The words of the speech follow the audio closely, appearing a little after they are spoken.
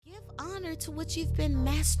honor to what you've been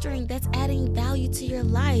mastering that's adding value to your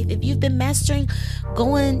life. If you've been mastering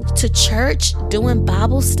going to church, doing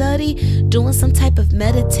Bible study, doing some type of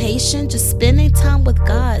meditation, just spending time with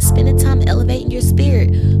God, spending time elevating your spirit,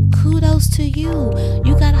 kudos to you.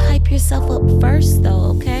 You gotta hype yourself up first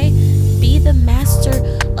though, okay? Be the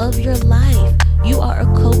master of your life. You are a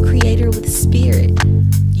co-creator with spirit.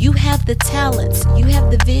 You have the talents, you have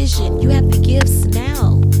the vision, you have the gifts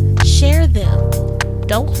now. Share them.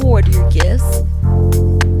 Don't hoard your gifts.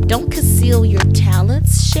 Don't conceal your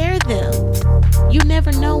talents. Share them. You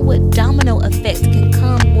never know what domino effect can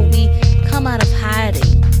come when we come out of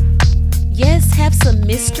hiding. Yes, have some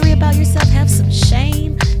mystery about yourself. Have some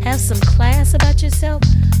shame. Have some class about yourself.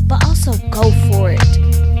 But also go for it.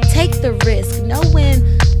 Take the risk. Know when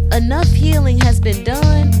enough healing has been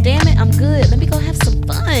done. Damn it, I'm good. Let me go have some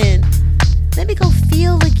fun. Let me go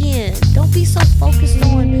feel again. Don't be so focused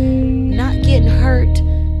on not getting hurt,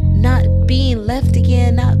 not being left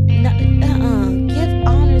again, Give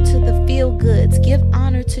honor to the feel goods. Give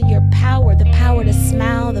honor to your power, the power to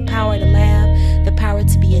smile, the power to laugh, the power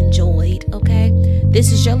to be enjoyed, okay?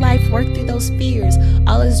 This is your life. Work through those fears.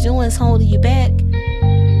 All it's doing is holding you back.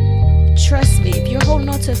 Trust me, if you're holding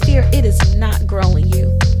on to a fear, it is not growing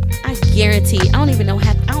you. I guarantee. I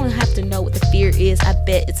don't have to know what the fear is. I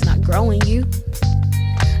bet it's not growing you.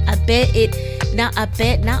 I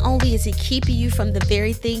bet not only is it keeping you from the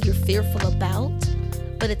very thing you're fearful about,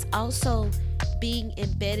 but it's also being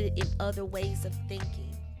embedded in other ways of thinking.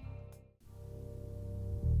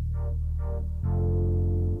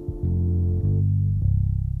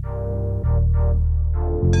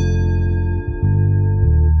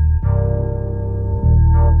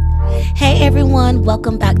 Hey everyone,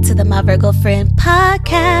 welcome back to the My Virgo Friend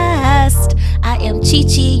podcast. I am Chi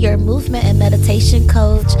Chi, your movement and meditation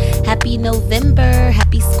coach. Happy November,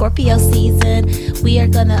 happy Scorpio season. We are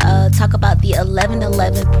gonna talk about the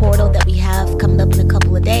 11/11 portal that we have coming up in a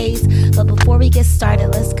couple of days. But before we get started,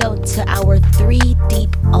 let's go to our 3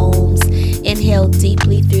 deep ohms. Inhale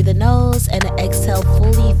deeply through the nose and exhale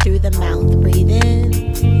fully through the mouth. Breathe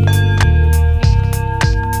in.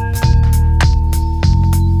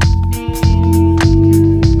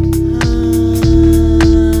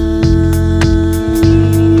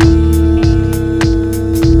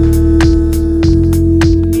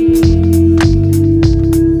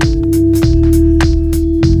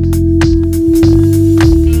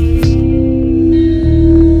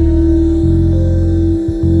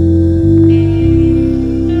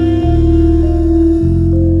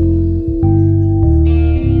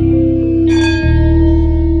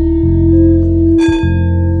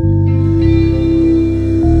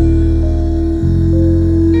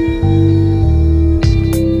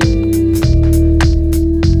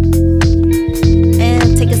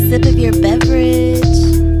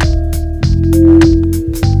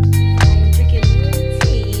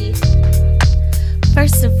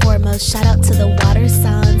 Shout out to the water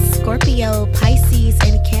signs, Scorpio, Pisces,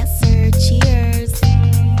 and Cancer. Cheers.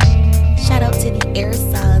 Shout out to the air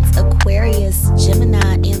signs, Aquarius,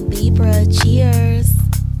 Gemini, and Libra. Cheers.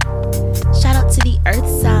 Shout out to the earth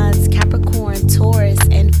signs, Capricorn, Taurus,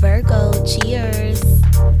 and Virgo. Cheers.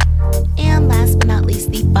 And last but not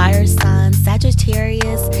least, the fire signs,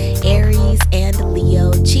 Sagittarius, Aries, and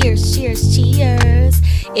Leo. Cheers, cheers, cheers.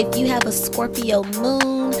 If you have a Scorpio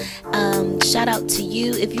moon, shout out to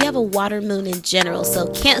you. If you have a water moon in general, so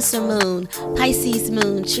Cancer moon, Pisces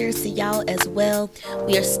moon, cheers to y'all as well.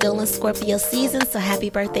 We are still in Scorpio season, so happy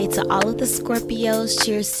birthday to all of the Scorpios.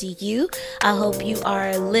 Cheers to you. I hope you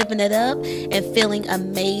are living it up and feeling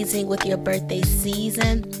amazing with your birthday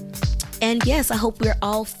season. And yes, I hope we're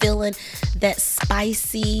all feeling that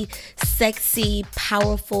spicy, sexy,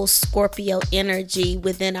 powerful Scorpio energy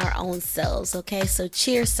within our own selves. Okay, so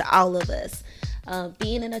cheers to all of us.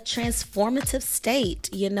 Being in a transformative state,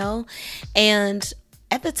 and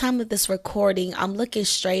at the time of this recording, I'm looking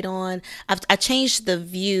straight on. I changed the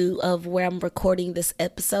view of where I'm recording this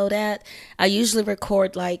episode at. I usually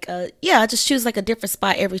record I just choose a different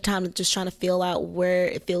spot every time. I'm just trying to feel out where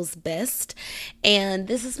it feels best. And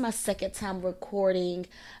this is my second time recording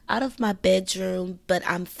out of my bedroom, but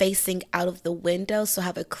I'm facing out of the window, so I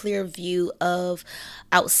have a clear view of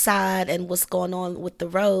outside and what's going on with the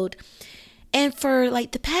road. And for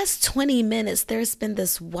the past 20 minutes, there's been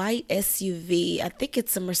this white SUV. I think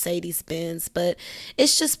it's a Mercedes-Benz, but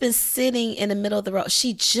it's just been sitting in the middle of the road.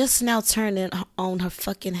 She just now turned on her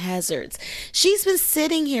fucking hazards. She's been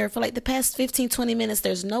sitting here for the past 15, 20 minutes.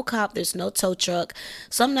 There's no cop, there's no tow truck.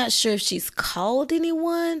 So I'm not sure if she's called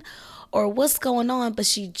anyone or what's going on, but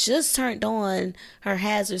she just turned on her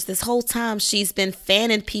hazards. This whole time she's been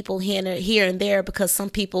fanning people here and there, because some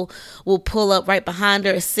people will pull up right behind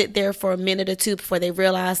her and sit there for a minute or two before they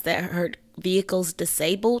realize that her vehicle's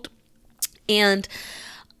disabled. And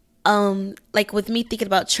like with me thinking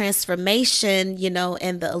about transformation,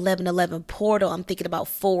 and the 1111 portal, I'm thinking about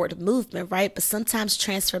forward movement, right? But sometimes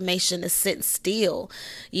transformation is sitting still.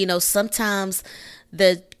 Sometimes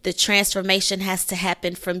the transformation has to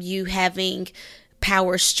happen from you having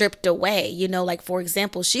power stripped away. Like for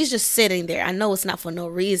example, she's just sitting there. I know it's not for no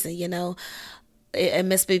reason, it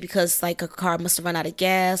must be because like a car must have run out of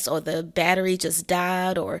gas, or the battery just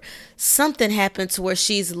died, or something happened to where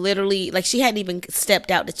she's literally like, she hadn't even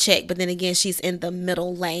stepped out to check, but then again, she's in the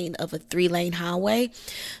middle lane of a 3-lane highway.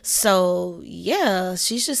 So yeah,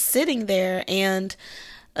 she's just sitting there, and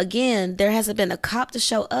again, there hasn't been a cop to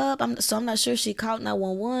show up. I'm not sure if she called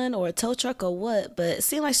 911 or a tow truck or what, but it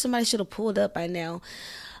seemed like somebody should have pulled up by now.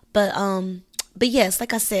 But yes,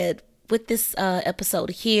 like I said, with this episode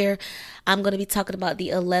here, I'm going to be talking about the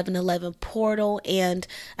 1111 portal, and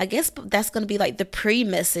I guess that's going to be like the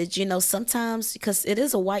pre-message. Sometimes, because it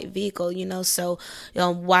is a white vehicle, so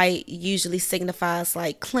white usually signifies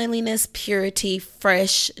like cleanliness, purity,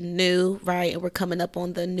 fresh, new, right? And we're coming up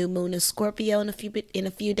on the new moon in Scorpio in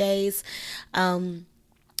a few days.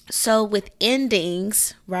 So with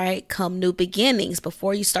endings, right, come new beginnings.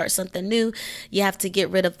 Before you start something new, you have to get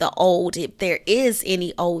rid of the old, if there is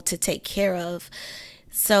any old to take care of.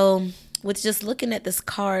 So with just looking at this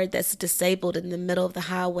car that's disabled in the middle of the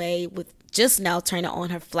highway, with just now turning on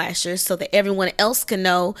her flashers so that everyone else can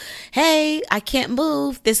know, hey, I can't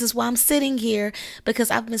move. This is why I'm sitting here, because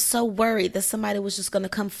I've been so worried that somebody was just going to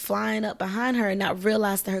come flying up behind her and not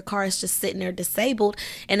realize that her car is just sitting there disabled.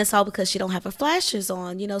 And it's all because she don't have her flashers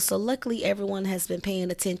on, so luckily everyone has been paying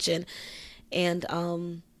attention and,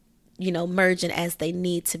 merging as they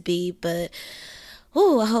need to be. But,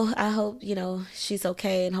 I hope, she's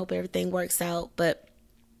okay, and hope everything works out. But,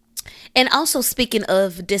 and also speaking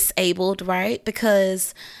of disabled, right?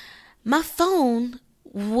 Because my phone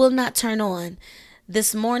will not turn on.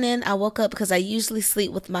 This morning I woke up, because I usually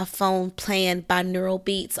sleep with my phone playing binaural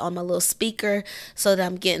beats on my little speaker so that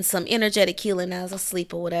I'm getting some energetic healing as I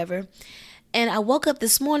sleep or whatever. And I woke up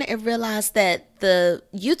this morning and realized that the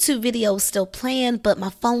YouTube video was still playing, but my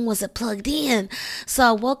phone wasn't plugged in. So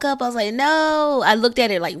I woke up, I was like, no. I looked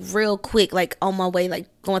at it like real quick, like on my way, like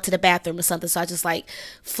going to the bathroom or something. So I just like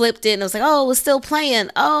flipped it and I was like, oh, it's still playing.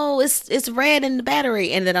 Oh, it's red in the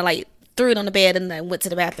battery. And then I like threw it on the bed and I went to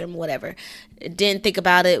the bathroom, whatever. Didn't think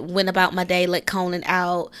about it, went about my day, let Conan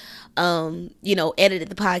out, edited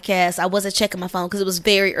the podcast. I wasn't checking my phone because it was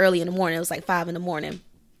very early in the morning. It was like 5 a.m.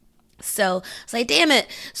 So I was like, damn it.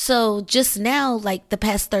 So just now, like the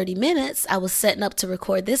past 30 minutes, I was setting up to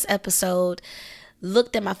record this episode,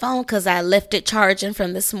 looked at my phone because I left it charging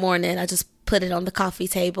from this morning. I just put it on the coffee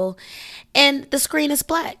table and the screen is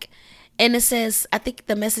black. And it says, I think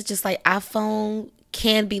the message is like iPhone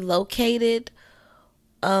can be located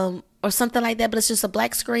or something like that. But it's just a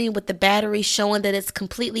black screen with the battery showing that it's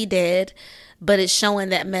completely dead, but it's showing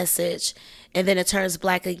that message. And then it turns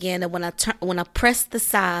black again. And when I press the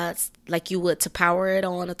sides like you would to power it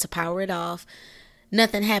on or to power it off,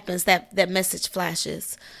 nothing happens. That message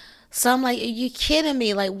flashes. So I'm like, are you kidding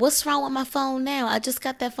me? Like, what's wrong with my phone now? I just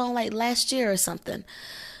got that phone like last year or something.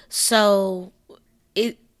 So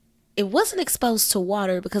it wasn't exposed to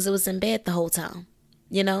water because it was in bed the whole time,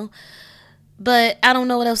 But I don't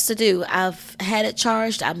know what else to do. I've had it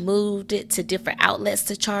charged. I moved it to different outlets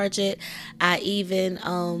to charge it. I even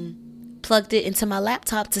plugged it into my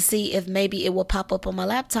laptop to see if maybe it will pop up on my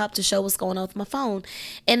laptop to show what's going on with my phone.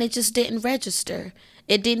 And it just didn't register.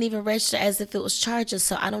 It didn't even register as if it was charging.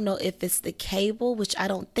 So I don't know if it's the cable, which I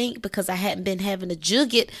don't think, because I hadn't been having to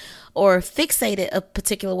jug it or fixate it a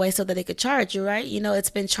particular way so that it could charge you, right? It's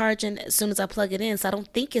been charging as soon as I plug it in. So I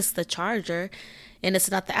don't think it's the charger and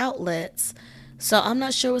it's not the outlets. So I'm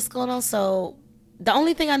not sure what's going on. So the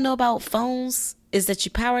only thing I know about phones is that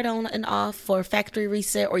you power it on and off for a factory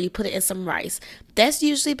reset, or you put it in some rice. That's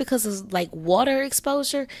usually because of like water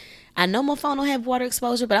exposure. I know my phone don't have water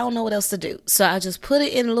exposure, but I don't know what else to do. So I just put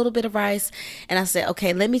it in a little bit of rice and I said,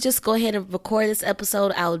 okay, let me just go ahead and record this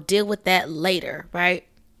episode. I'll deal with that later, right?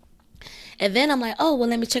 And then I'm like, oh, well,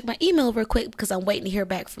 let me check my email real quick because I'm waiting to hear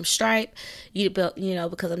back from Stripe,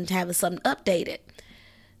 because I'm having something updated.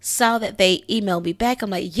 Saw that they emailed me back. I'm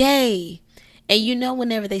like, yay. And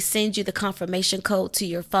whenever they send you the confirmation code to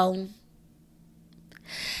your phone,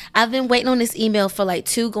 I've been waiting on this email for like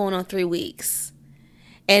 2 going on 3 weeks.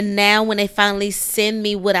 And now when they finally send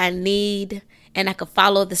me what I need and I can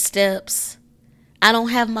follow the steps, I don't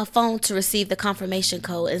have my phone to receive the confirmation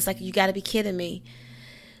code. It's like, you got to be kidding me.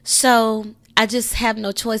 So I just have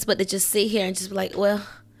no choice but to just sit here and just be like, well,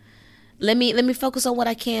 let me focus on what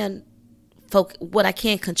I can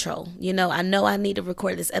control. I know I need to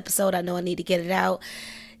record this episode. I know I need to get it out.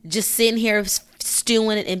 Just sitting here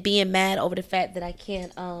stewing and being mad over the fact that I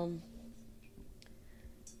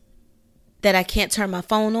can't turn my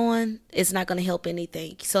phone on, it's not going to help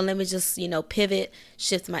anything. So let me just, pivot,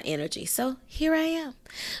 shift my energy. So here I am.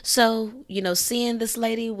 So, seeing this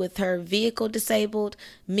lady with her vehicle disabled,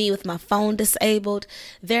 me with my phone disabled,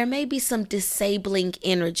 there may be some disabling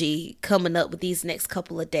energy coming up with these next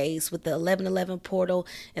couple of days with the 11/11 portal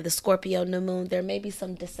and the Scorpio New Moon. There may be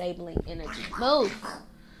some disabling energy. Move.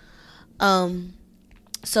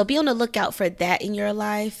 So be on the lookout for that in your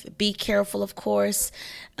life. Be careful, of course.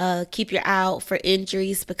 Keep your eye out for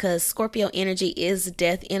injuries, because Scorpio energy is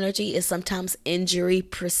death energy. Is sometimes injury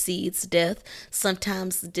precedes death.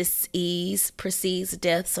 Sometimes dis-ease precedes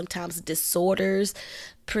death. Sometimes disorders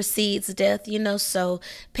precedes death, So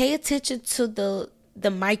pay attention to the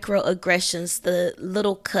microaggressions, the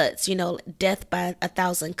little cuts. Death by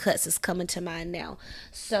 1,000 cuts is coming to mind now.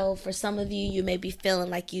 So for some of you, you may be feeling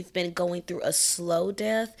like you've been going through a slow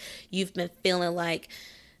death. You've been feeling like,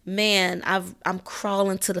 man, I'm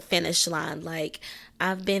crawling to the finish line. Like,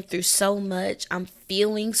 I've been through so much. I'm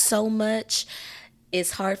feeling so much.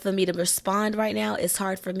 It's hard for me to respond right now. It's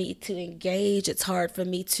hard for me to engage. It's hard for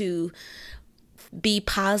me to be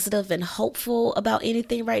positive and hopeful about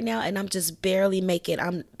anything right now, and I'm just barely making.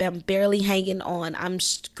 I'm barely hanging on. I'm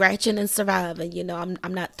scratching and surviving.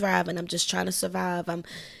 I'm not thriving. I'm just trying to survive.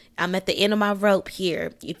 I'm at the end of my rope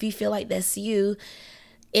here. If you feel like that's you,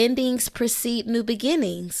 endings precede new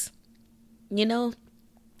beginnings.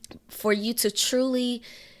 For you to truly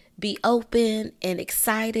be open and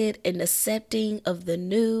excited and accepting of the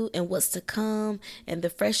new and what's to come and the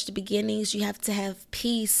fresh beginnings, you have to have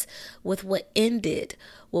peace with what ended,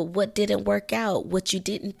 with what didn't work out, what you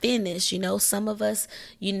didn't finish. Some of us,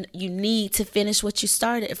 you need to finish what you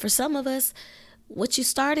started. For some of us, what you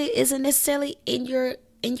started isn't necessarily in your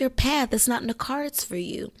path. It's not in the cards for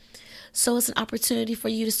you. So it's an opportunity for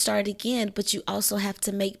you to start again, but you also have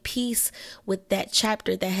to make peace with that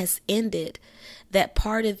chapter that has ended, that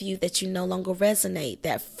part of you that you no longer resonate,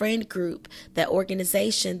 that friend group, that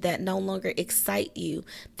organization that no longer excite you,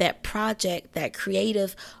 that project, that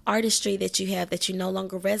creative artistry that you have that you no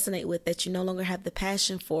longer resonate with, that you no longer have the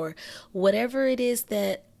passion for, whatever it is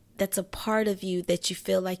that's a part of you that you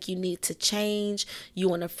feel like you need to change, you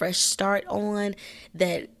want a fresh start on,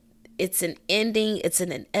 that it's an ending, it's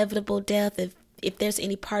an inevitable death. If there's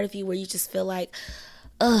any part of you where you just feel like,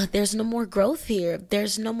 there's no more growth here,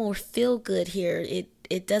 there's no more feel good here,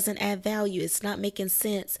 it doesn't add value, it's not making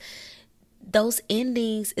sense, those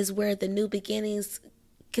endings is where the new beginnings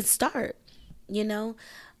can start,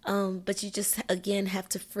 but you just, again, have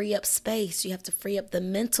to free up space. You have to free up the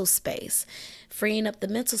mental space. Freeing up the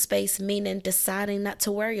mental space meaning deciding not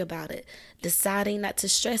to worry about it, deciding not to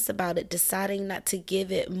stress about it, deciding not to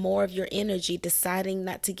give it more of your energy, deciding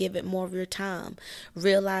not to give it more of your time,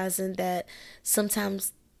 realizing that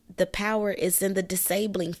sometimes the power is in the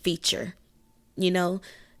disabling feature,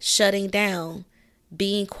 shutting down,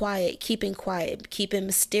 being quiet, keeping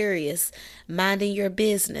mysterious, minding your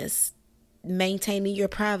business, maintaining your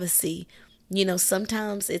privacy.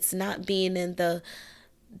 Sometimes it's not being in the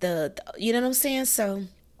you know what I'm saying? So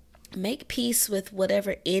make peace with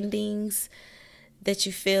whatever endings that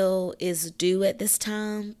you feel is due at this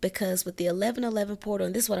time, because with the 11/11 portal,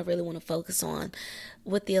 and this is what I really want to focus on,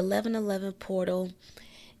 with the 11/11 portal,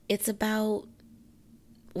 it's about,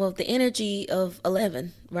 the energy of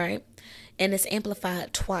 11, right? And it's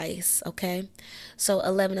amplified twice, okay? So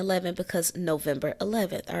 11/11 because November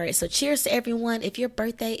 11th. All right, so cheers to everyone. If your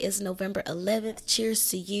birthday is November 11th, cheers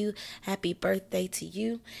to you. Happy birthday to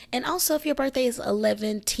you. And also, if your birthday is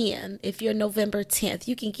 11/10, if you're November 10th,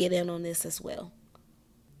 you can get in on this as well.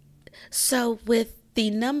 So with the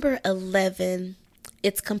number 11,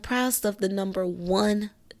 it's comprised of the number 1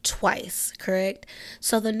 twice, correct?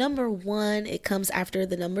 So the number 1, it comes after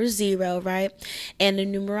the number 0, right? And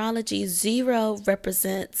in numerology, 0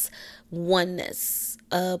 represents oneness,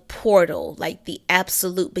 a portal, like the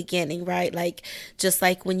absolute beginning, right? Like, just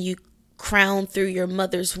like when you crowned through your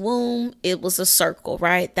mother's womb, it was a circle,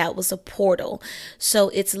 right? That was a portal. So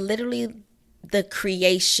it's literally the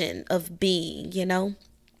creation of being,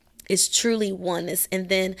 It's truly oneness. And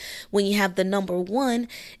then when you have the number 1,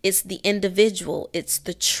 it's the individual, it's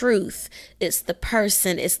the truth, it's the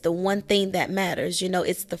person, it's the one thing that matters,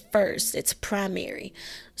 it's the first, it's primary.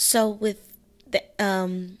 So with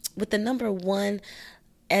the number 1,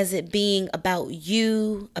 as it being about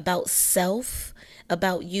you, about self,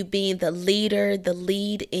 about you being the leader, the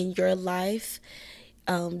lead in your life,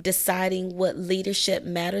 deciding what leadership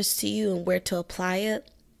matters to you and where to apply it.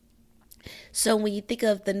 So when you think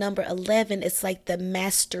of the number 11, it's like the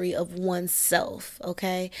mastery of oneself,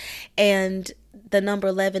 okay? And the number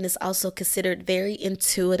 11 is also considered very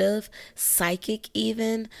intuitive, psychic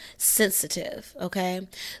even, sensitive, okay?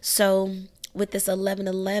 So with this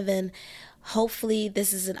 1111, hopefully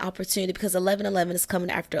this is an opportunity, because 1111 is coming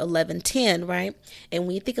after 1110, right? And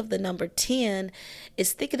when you think of the number 10,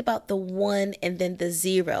 it's thinking about the 1 and then the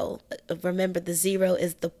 0. Remember, the 0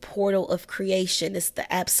 is the portal of creation. It's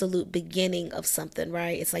the absolute beginning of something,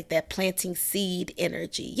 right? It's like that planting seed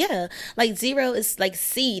energy. Yeah, like 0 is like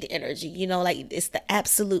seed energy, you know, like it's the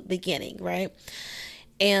absolute beginning, right?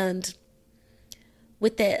 And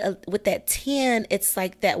with that 10, it's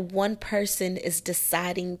like that one person is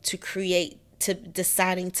deciding to create,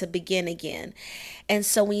 deciding to begin again. And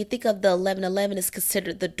so when you think of the 1111, it's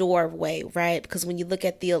considered the doorway, right? Because when you look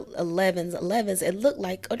at the 11s, it looked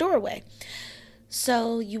like a doorway.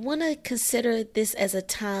 So you want to consider this as a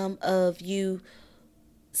time of you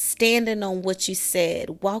standing on what you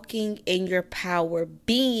said, walking in your power,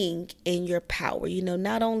 being in your power, you know,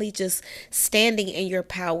 not only just standing in your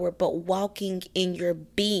power, but walking in your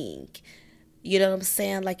being. You know what I'm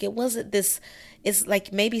saying? Like, it wasn't this, it's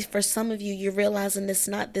like maybe for some of you, you're realizing it's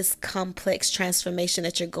not this complex transformation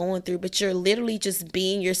that you're going through, but you're literally just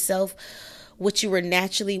being yourself, what you were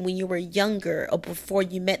naturally when you were younger, or before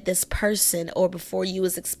you met this person, or before you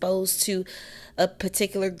was exposed to a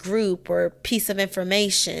particular group or piece of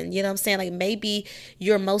information. You know what I'm saying? Like, maybe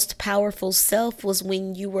your most powerful self was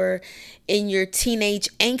when you were in your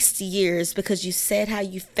teenage angst years, because you said how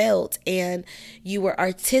you felt and you were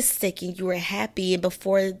artistic and you were happy, and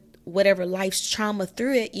before whatever life's trauma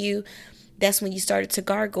threw at you, that's when you started to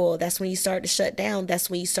gargle. That's when you started to shut down. That's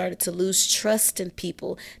when you started to lose trust in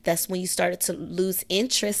people. That's when you started to lose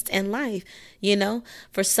interest in life. You know,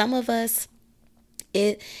 for some of us,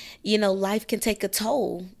 life can take a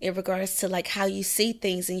toll in regards to like how you see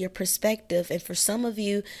things and your perspective. And for some of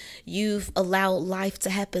you, you've allowed life to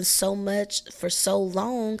happen so much for so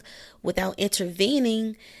long without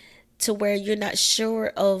intervening, to where you're not sure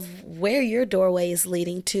of where your doorway is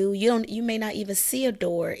leading to. You may not even see a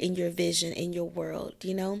door in your vision, in your world,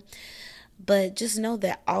 you know. But just know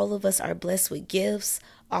that all of us are blessed with gifts.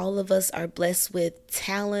 All of us are blessed with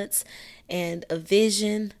talents and a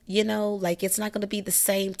vision, you know, like it's not going to be the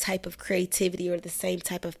same type of creativity or the same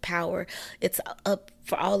type of power. It's up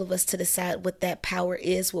for all of us to decide what that power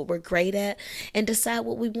is, what we're great at, and decide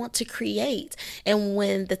what we want to create. And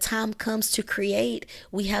when the time comes to create,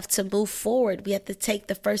 we have to move forward. We have to take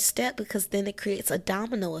the first step, because then it creates a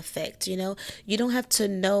domino effect. You know, you don't have to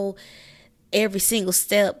know every single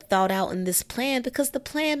step thought out in this plan, because the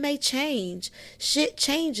plan may change. Shit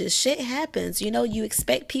changes, shit happens. You know, you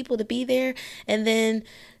expect people to be there, and then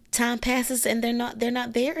time passes and they're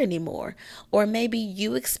not there anymore. Or maybe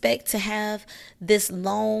you expect to have this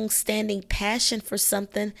long standing passion for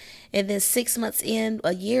something, and then 6 months in,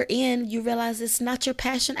 a year in, you realize it's not your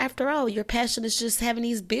passion after all. Your passion is just having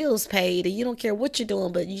these bills paid, and you don't care what you're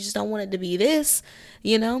doing, but you just don't want it to be this,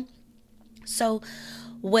 you know. So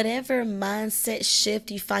whatever mindset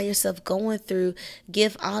shift you find yourself going through,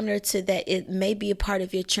 give honor to that. It may be a part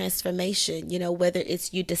of your transformation, you know, whether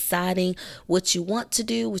it's you deciding what you want to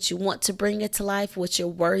do, what you want to bring into life, what you're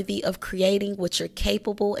worthy of creating, what you're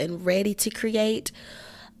capable and ready to create,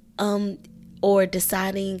 or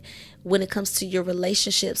deciding when it comes to your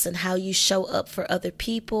relationships and how you show up for other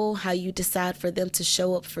people, how you decide for them to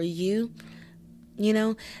show up for you. You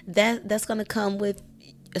know, that's going to come with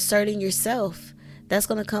asserting yourself. That's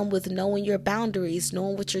going to come with knowing your boundaries,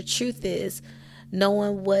 knowing what your truth is,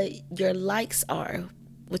 knowing what your likes are,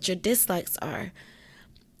 what your dislikes are.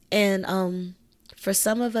 And for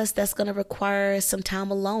some of us, that's going to require some time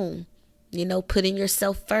alone, you know, putting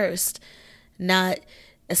yourself first, not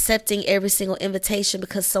accepting every single invitation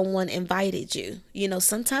because someone invited you. You know,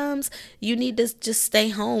 sometimes you need to just stay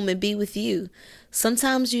home and be with you.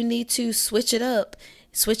 Sometimes you need to switch it up.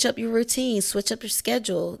 Switch up your routine, switch up your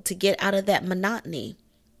schedule to get out of that monotony.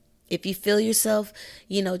 If you feel yourself,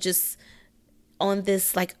 you know, just on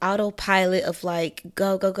this like autopilot of like,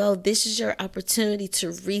 go, go, go, this is your opportunity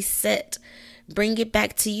to reset. Bring it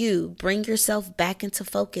back to you. Bring yourself back into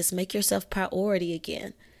focus. Make yourself priority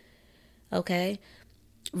again. Okay?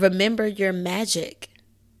 Remember your magic.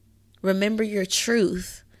 Remember your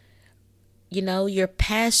truth. You know, your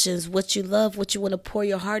passions, what you love, what you want to pour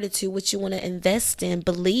your heart into, what you want to invest in.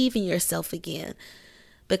 Believe in yourself again.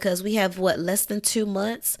 because we have less than 2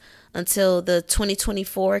 months until the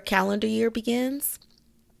 2024 calendar year begins.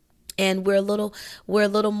 And we're a little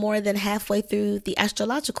more than halfway through the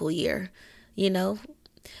astrological year,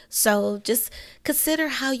 So just consider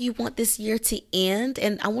how you want this year to end.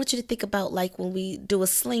 And I want you to think about like when we do a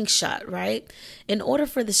slingshot, right? In order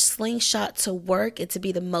for the slingshot to work and to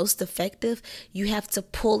be the most effective, you have to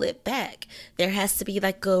pull it back. There has to be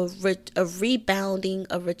like a rebounding,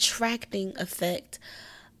 a retracting effect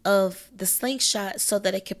of the slingshot so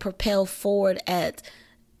that it can propel forward at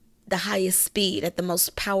the highest speed, at the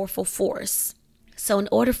most powerful force. So in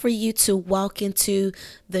order for you to walk into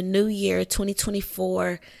the new year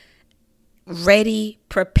 2024 ready,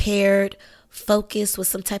 prepared, focused with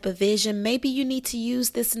some type of vision, maybe you need to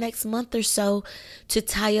use this next month or so to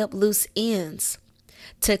tie up loose ends,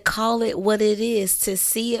 to call it what it is, to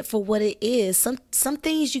see it for what it is. Some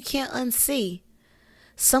things you can't unsee.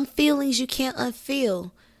 Some feelings you can't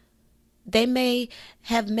unfeel. They may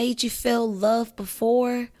have made you feel love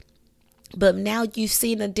before, but now you've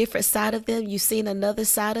seen a different side of them. You've seen another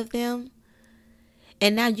side of them.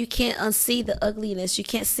 And now you can't unsee the ugliness. You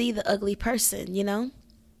can't see the ugly person, And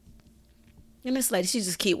this lady, she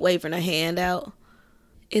just keep waving her hand out.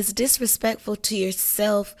 It's disrespectful to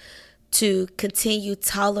yourself to continue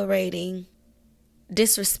tolerating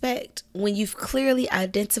disrespect when you've clearly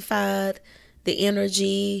identified the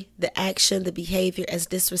energy, the action, the behavior as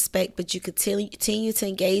disrespect, but you continue to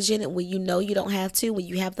engage in it when you know you don't have to, when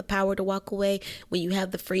you have the power to walk away, when you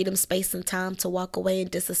have the freedom, space, and time to walk away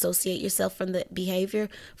and disassociate yourself from the behavior,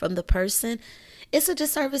 from the person. It's a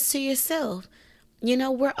disservice to yourself.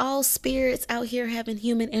 We're all spirits out here having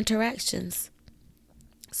human interactions.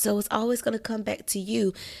 So it's always going to come back to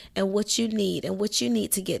you and what you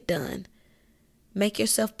need to get done. Make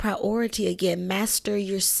yourself priority again. Master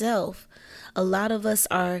yourself. A lot of us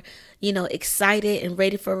are, excited and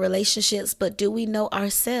ready for relationships, but do we know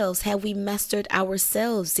ourselves? Have we mastered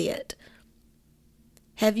ourselves yet?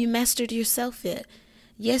 Have you mastered yourself yet?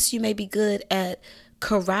 Yes, you may be good at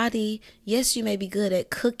karate. Yes, you may be good at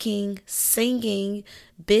cooking, singing,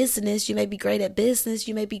 business. You may be great at business.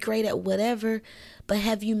 You may be great at whatever, but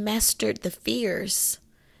have you mastered the fears?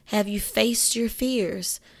 Have you faced your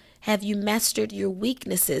fears? Have you mastered your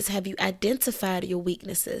weaknesses? Have you identified your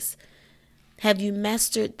weaknesses? Have you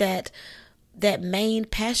mastered that main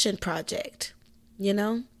passion project?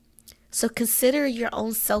 So consider your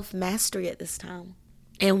own self-mastery at this time.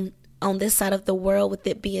 And on this side of the world, with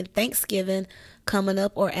it being Thanksgiving coming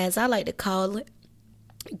up, or as I like to call it,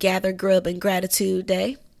 Gather, Grub, and Gratitude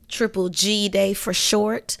Day, Triple G Day for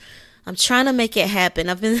short. I'm trying to make it happen.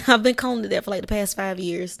 I've been calling it that for like the past 5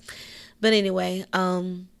 years. But anyway,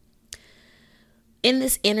 in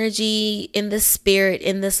this energy, in this spirit,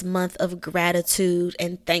 in this month of gratitude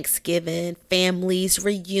and Thanksgiving, families,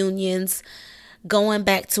 reunions, going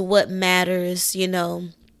back to what matters,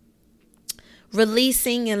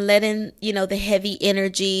 releasing and letting, the heavy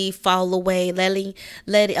energy fall away, allowing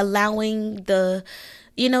the,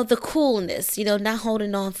 the coolness, not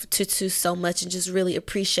holding on to so much and just really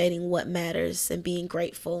appreciating what matters and being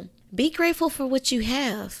grateful. Be grateful for what you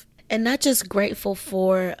have. And not just grateful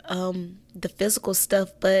for the physical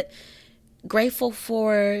stuff, but grateful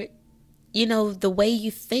for, the way you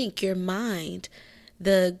think, your mind,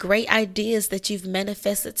 the great ideas that you've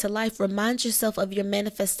manifested to life. Remind yourself of your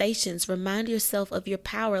manifestations. Remind yourself of your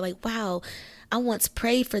power. Like, wow, I once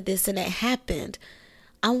prayed for this and it happened.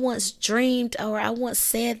 I once dreamed, or I once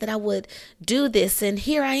said that I would do this, and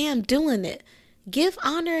here I am doing it. Give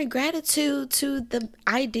honor and gratitude to the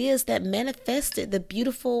ideas that manifested, the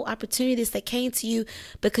beautiful opportunities that came to you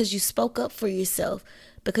because you spoke up for yourself,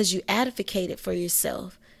 because you advocated for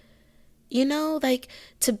yourself. Like,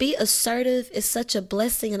 to be assertive is such a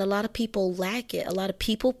blessing, and a lot of people lack it. A lot of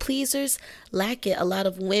people pleasers lack it. A lot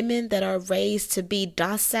of women that are raised to be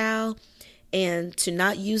docile and to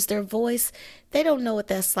not use their voice, they don't know what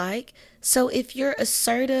that's like. So if you're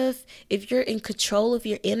assertive, if you're in control of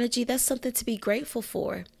your energy, that's something to be grateful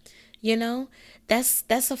for.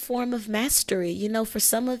 That's a form of mastery. For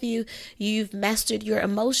some of you, you've mastered your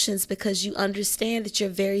emotions because you understand that you're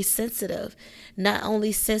very sensitive, not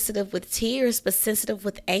only sensitive with tears, but sensitive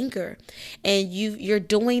with anger. And you're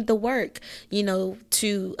doing the work, to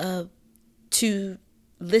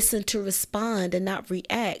listen, to respond and not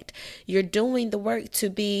react. You're doing the work to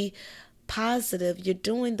be positive. You're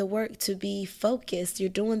doing the work to be focused. You're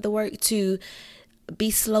doing the work to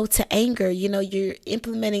be slow to anger. You're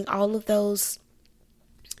implementing all of those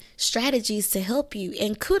strategies to help you,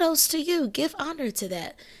 and kudos to you. Give honor to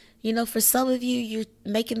that. For some of you, you're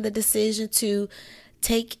making the decision to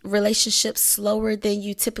take relationships slower than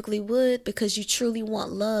you typically would because you truly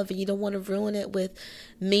want love and you don't want to ruin it with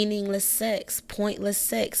meaningless sex, pointless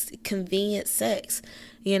sex, convenient sex,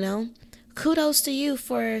 you know? Kudos to you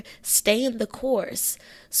for staying the course.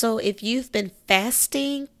 So if you've been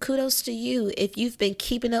fasting, kudos to you. If you've been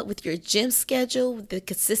keeping up with your gym schedule, with the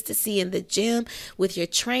consistency in the gym, with your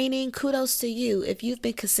training, kudos to you. If you've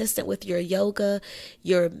been consistent with your yoga,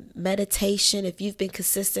 your meditation, if you've been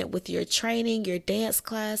consistent with your training, your dance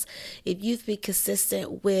class, if you've been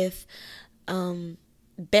consistent with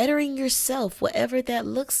bettering yourself, whatever that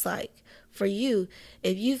looks like for you,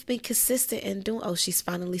 if you've been consistent in doing, oh, she's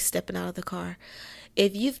finally stepping out of the car.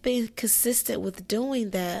 If you've been consistent with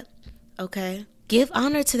doing that, okay, give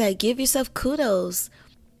honor to that. Give yourself kudos.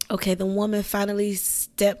 Okay, the woman finally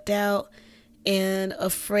stepped out and a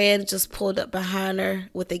friend just pulled up behind her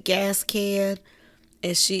with a gas can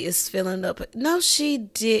and she is filling up. No, she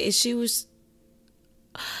did. She was,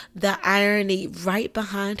 the irony right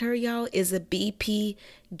behind her, y'all, is a BP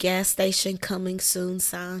gas station coming soon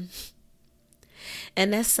sign.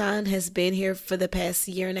 And that sign has been here for the past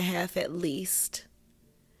year and a half at least.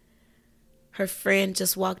 Her friend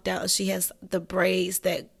just walked out and she has the braids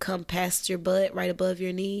that come past your butt right above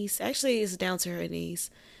your knees. Actually, it's down to her knees.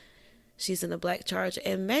 She's in a black Charger.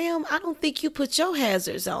 And ma'am, I don't think you put your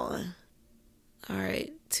hazards on. All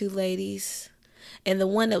right, two ladies. And the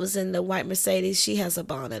one that was in the white Mercedes, she has a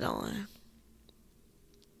bonnet on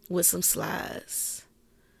with some slides.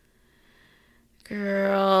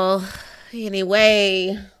 Girl,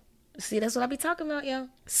 anyway, see, that's what I be talking about, y'all.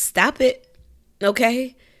 Stop it,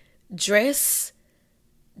 okay? Just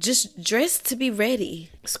dress to be ready.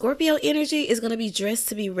 Scorpio energy is going to be dressed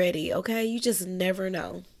to be ready, okay? You just never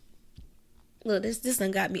know. Look, this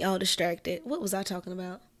done got me all distracted. What was I talking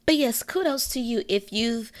about? But yes, kudos to you if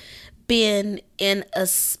you've been in a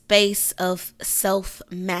space of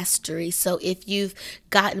self-mastery. So if you've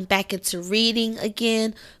gotten back into reading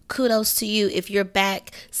again, kudos to you. If you're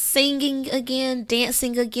back singing again,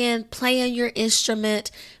 dancing again, playing your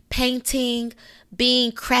instrument, painting,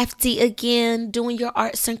 being crafty again, doing your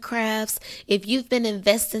arts and crafts. If you've been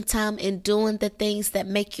investing time in doing the things that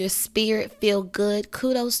make your spirit feel good,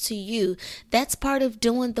 kudos to you. That's part of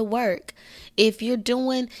doing the work. If you're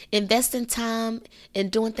investing time in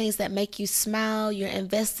doing things that make you smile, you're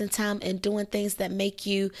investing time in doing things that make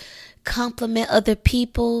you compliment other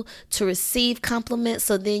people, to receive compliments,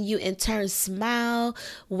 so then you in turn smile,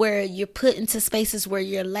 where you're put into spaces where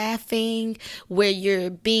you're laughing, where you're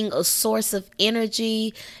being a source of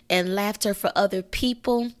energy and laughter for other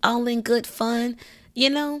people, all in good fun, you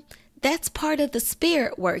know. That's part of the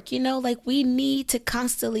spirit work, you know, like we need to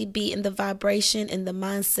constantly be in the vibration and the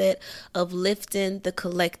mindset of lifting the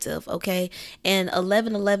collective, okay? And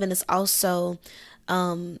 11/11 is also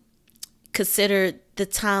considered the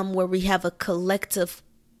time where we have a collective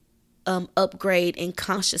upgrade in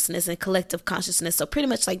consciousness and collective consciousness. So pretty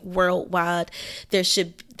much like worldwide, there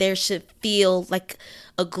should feel like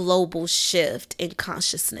a global shift in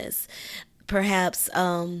consciousness. Perhaps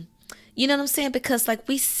you know what I'm saying? Because like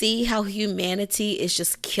we see how humanity is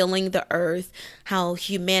just killing the earth, how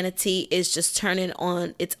humanity is just turning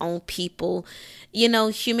on its own people. You know,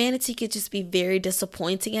 humanity could just be very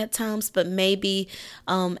disappointing at times, but maybe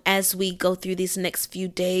as we go through these next few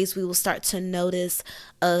days, we will start to notice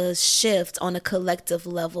a shift on a collective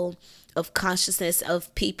level of consciousness,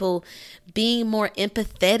 of people being more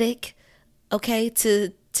empathetic, okay,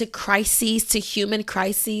 to crises, to human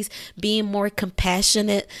crises, being more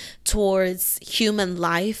compassionate towards human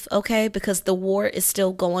life, okay, because the war is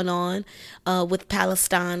still going on with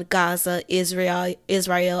Palestine, Gaza,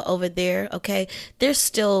 Israel over there, okay. There's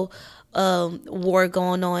still war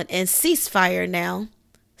going on, and ceasefire now.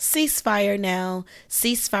 The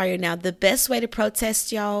best way to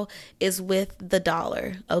protest, y'all, is with the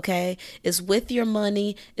dollar, okay? Is with your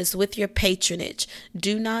money, is with your patronage.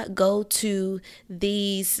 Do not go to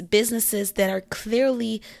these businesses that are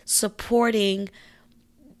clearly supporting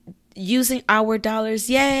using our dollars.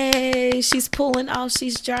 Yay, she's pulling off,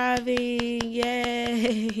 she's driving.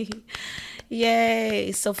 Yay.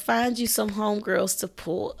 Yay. So find you some homegirls to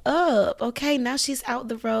pull up. Okay, now she's out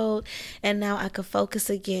the road and now I can focus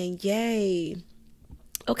again. Yay.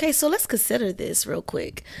 Okay, so let's consider this real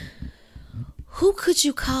quick. Who could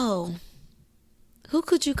you call? Who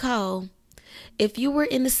could you call? If you were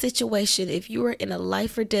in a situation, if you were in a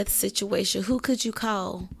life or death situation, who could you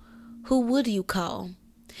call? Who would you call?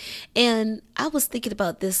 And I was thinking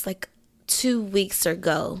about this like 2 weeks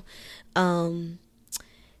ago. I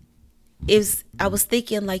was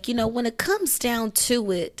thinking, like, you know, when it comes down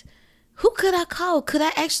to it, who could I call? Could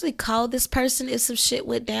I actually call this person if some shit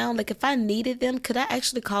went down? Like if I needed them, could I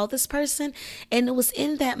actually call this person? And it was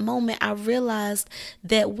in that moment I realized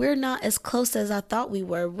that we're not as close as I thought we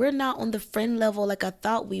were. We're not on the friend level like I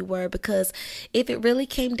thought we were, because if it really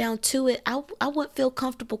came down to it, I wouldn't feel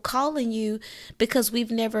comfortable calling you because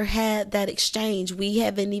we've never had that exchange. We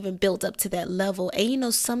haven't even built up to that level.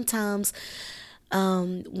 And sometimes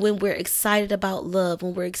when we're excited about love,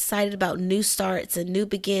 when we're excited about new starts and new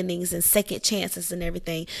beginnings and second chances and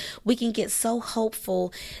everything, we can get so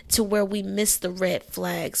hopeful to where we miss the red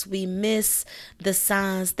flags. We miss the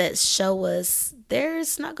signs that show us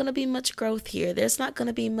there's not going to be much growth here. There's not going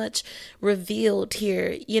to be much revealed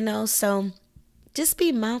here, So just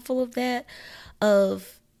be mindful of that,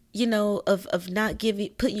 of not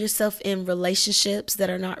putting yourself in relationships that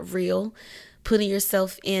are not real, putting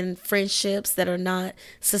yourself in friendships that are not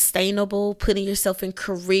sustainable, putting yourself in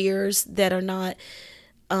careers that are not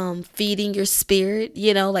feeding your spirit.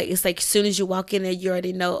 Like it's like as soon as you walk in there, you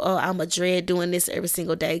already know, oh, I'm a dread doing this every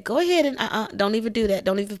single day. Go ahead and don't even do that.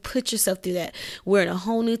 Don't even put yourself through that. We're in a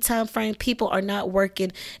whole new time frame. People are not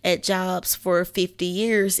working at jobs for 50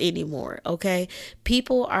 years anymore. Okay,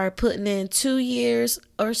 people are putting in 2 years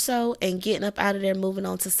or so and getting up out of there, moving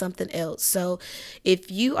on to something else. So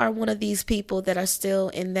if you are one of these people that are still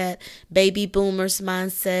in that baby boomers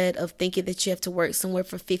mindset of thinking that you have to work somewhere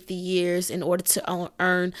for 50 years in order to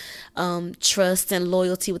earn trust and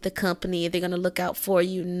loyalty with the company, they're going to look out for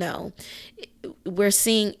you, no. We're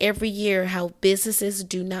seeing every year how businesses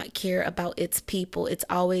do not care about its people. It's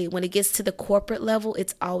always, when it gets to the corporate level,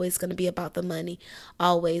 it's always going to be about the money.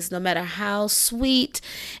 Always, no matter how sweet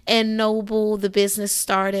and noble the business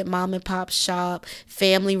started, mom and pop shop,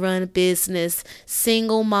 family run business,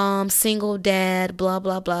 single mom, single dad, blah,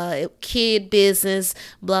 blah, blah, kid business,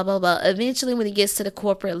 blah, blah, blah. Eventually, when it gets to the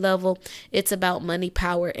corporate level, it's about money,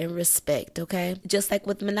 power, and respect, okay? Just like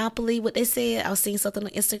with Monopoly, what they said, I was seeing something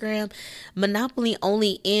on Instagram, Monopoly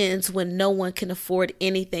only ends when no one can afford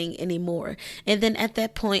anything anymore. And then at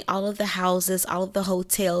that point, all of the houses, all of the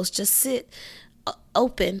hotels just sit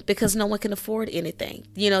open because no one can afford anything.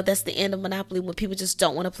 That's the end of Monopoly, when people just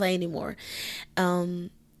don't want to play anymore.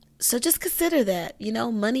 So just consider that,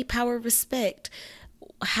 money, power, respect.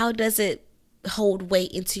 How does it hold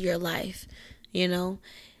weight into your life?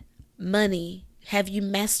 Money. Have you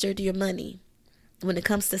mastered your money? When it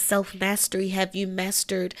comes to self-mastery, have you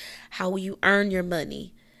mastered how you earn your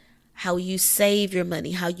money, how you save your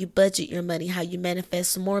money, how you budget your money, how you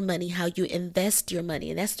manifest more money, how you invest your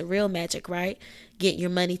money? And that's the real magic, right? Get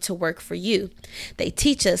your money to work for you. They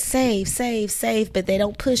teach us save, save, save, but they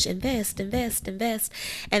don't push invest, invest, invest.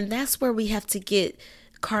 And that's where we have to get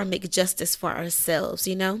karmic justice for ourselves,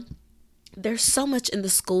 There's so much in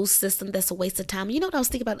the school system that's a waste of time. You know what I was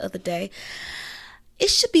thinking about the other day? It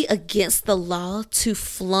should be against the law to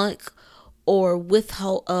flunk or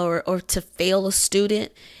withhold or to fail a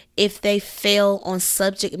student if they fail on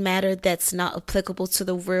subject matter that's not applicable to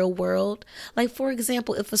the real world. Like, for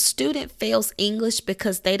example, if a student fails English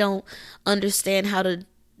because they don't understand how to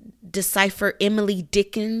decipher Emily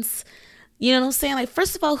Dickinson, you know what I'm saying? Like,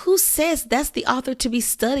 first of all, who says that's the author to be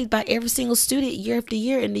studied by every single student year after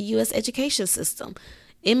year in the U.S. education system?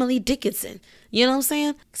 Emily Dickinson, you know what I'm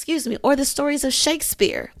saying? Excuse me. Or the stories of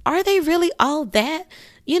Shakespeare. Are they really all that?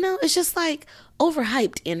 It's just like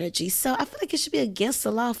overhyped energy. So I feel like it should be against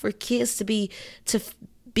the law for kids to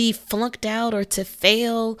be flunked out or to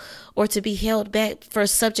fail or to be held back for a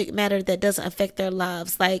subject matter that doesn't affect their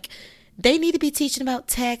lives. Like, they need to be teaching about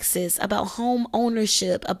taxes, about home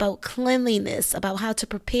ownership, about cleanliness, about how to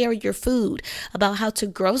prepare your food, about how to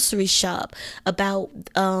grocery shop, about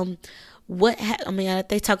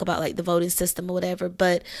they talk about like the voting system or whatever,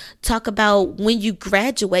 but talk about when you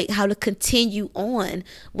graduate, how to continue on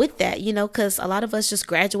with that, because a lot of us just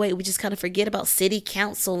graduate. We just kind of forget about city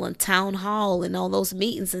council and town hall and all those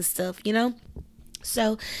meetings and stuff,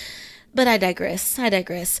 So, but I digress.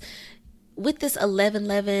 With this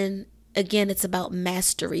 1111, again, it's about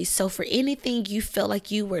mastery. So for anything you felt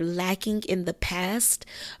like you were lacking in the past,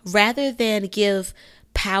 rather than give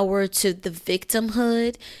power to the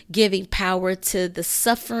victimhood, giving power to the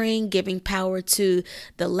suffering, giving power to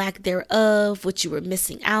the lack thereof, what you were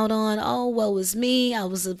missing out on. Oh, woe is me. I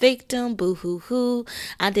was a victim. Boo hoo hoo.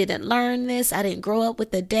 I didn't learn this. I didn't grow up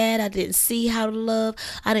with a dad. I didn't see how to love.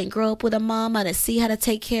 I didn't grow up with a mom. I didn't see how to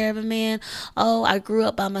take care of a man. Oh, I grew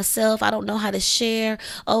up by myself. I don't know how to share.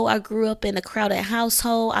 Oh, I grew up in a crowded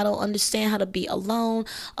household. I don't understand how to be alone.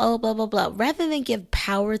 Oh, blah, blah, blah. Rather than give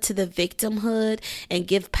power to the victimhood and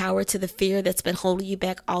give power to the fear that's been holding you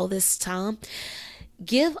back all this time,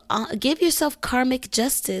 give yourself karmic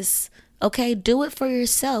justice. Okay, do it for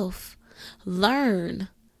yourself. Learn.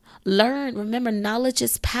 Remember, knowledge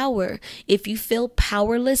is power. If you feel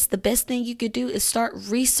powerless, the best thing you could do is start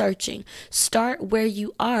researching. Start where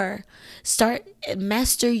you are.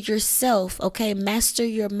 Master yourself, okay? Master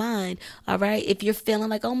your mind, all right? If you're feeling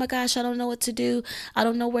like, oh my gosh, I don't know what to do, I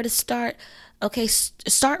don't know where to start, okay,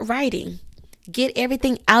 start writing. Get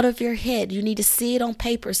everything out of your head. You need to see it on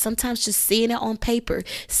paper. Sometimes just seeing it on paper,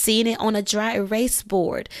 seeing it on a dry erase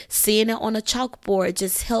board, seeing it on a chalkboard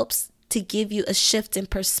just helps to give you a shift in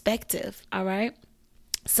perspective, all right?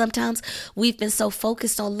 Sometimes we've been so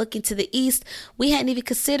focused on looking to the east, we hadn't even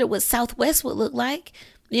considered what southwest would look like,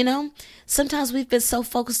 you know? Sometimes we've been so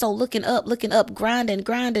focused on looking up, grinding,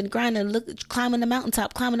 climbing the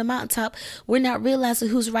mountaintop. We're not realizing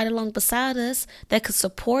who's right along beside us that could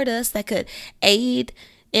support us, that could aid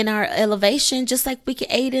in our elevation, just like we could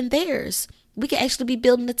aid in theirs. We could actually be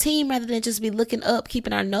building a team rather than just be looking up,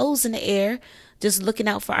 keeping our nose in the air, just looking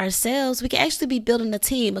out for ourselves. We can actually be building a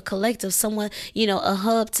team, a collective, someone, a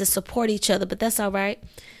hub to support each other, but that's all right.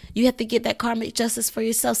 You have to get that karmic justice for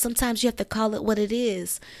yourself. Sometimes you have to call it what it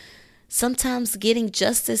is. Sometimes getting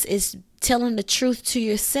justice is telling the truth to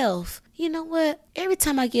yourself. You know what? Every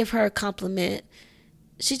time I give her a compliment,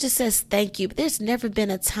 she just says thank you. But there's never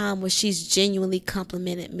been a time where she's genuinely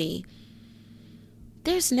complimented me.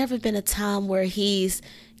 There's never been a time where he's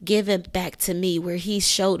given back to me, where he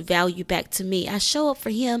showed value back to me. I show up for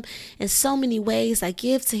him in so many ways. I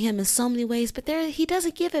give to him in so many ways, but he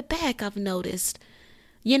doesn't give it back, I've noticed.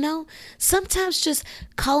 Sometimes just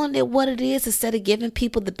calling it what it is instead of giving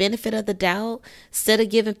people the benefit of the doubt, instead of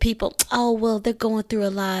giving people, oh, well, they're going through a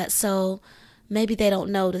lot, so maybe they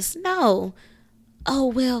don't notice. No. Oh,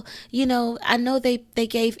 well, I know they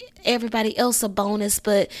gave everybody else a bonus,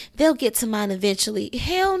 but they'll get to mine eventually.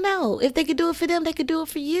 Hell no. If they could do it for them, they could do it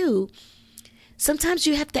for you. Sometimes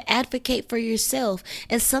you have to advocate for yourself,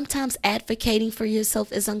 and sometimes advocating for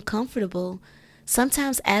yourself is uncomfortable.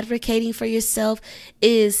 Sometimes advocating for yourself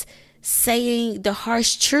is saying the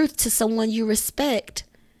harsh truth to someone you respect.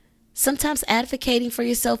 Sometimes advocating for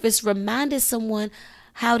yourself is reminding someone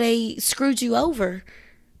how they screwed you over.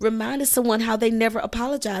 Reminded someone how they never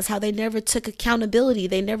apologized, how they never took accountability,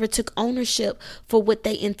 they never took ownership for what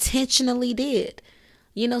they intentionally did.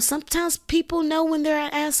 Sometimes people know when they're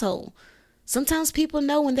an asshole. Sometimes people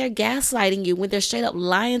know when they're gaslighting you, when they're straight up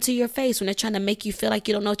lying to your face, when they're trying to make you feel like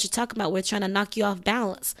you don't know what you're talking about, when they're trying to knock you off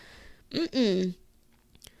balance.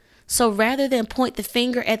 So rather than point the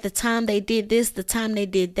finger at the time they did this, the time they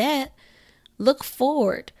did that, look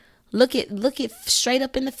forward. Look it straight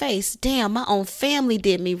up in the face. Damn, my own family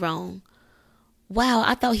did me wrong. Wow,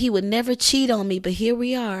 I thought he would never cheat on me, but here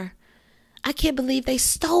we are. I can't believe they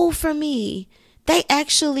stole from me. They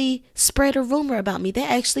actually spread a rumor about me. They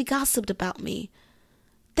actually gossiped about me.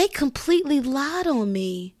 They completely lied on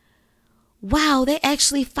me. Wow, they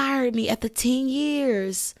actually fired me after 10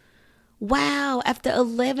 years. Wow, after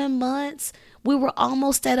 11 months. We were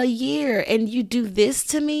almost at a year and you do this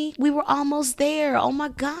to me? We were almost there. Oh my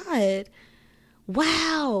God.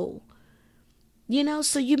 Wow.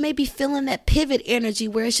 So you may be feeling that pivot energy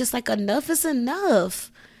where it's just like enough is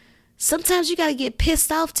enough. Sometimes you got to get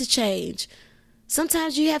pissed off to change.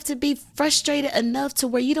 Sometimes you have to be frustrated enough to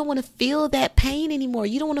where you don't want to feel that pain anymore.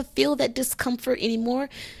 You don't want to feel that discomfort anymore.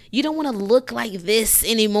 You don't want to look like this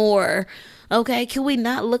anymore. Okay, can we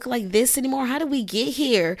not look like this anymore? How did we get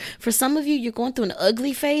here? For some of you, you're going through an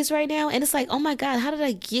ugly phase right now. And it's like, oh my God, how did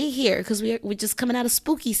I get here? Because we're just coming out of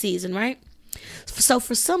spooky season, right? So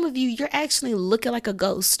for some of you, you're actually looking like a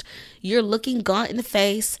ghost. You're looking gaunt in the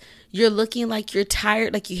face. You're looking like you're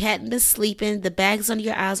tired, like you hadn't been sleeping. The bags under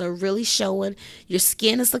your eyes are really showing. Your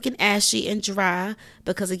skin is looking ashy and dry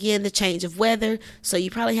because, again, the change of weather. So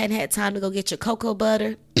you probably hadn't had time to go get your cocoa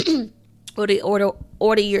butter. Or to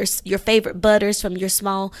order your favorite butters from your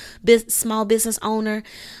small business owner,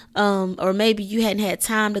 or maybe you hadn't had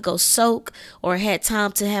time to go soak, or had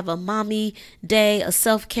time to have a mommy day, a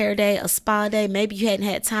self-care day, a spa day. Maybe you hadn't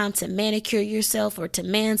had time to manicure yourself or to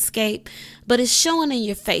manscape, but it's showing in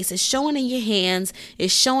your face, it's showing in your hands,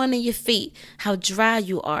 it's showing in your feet how dry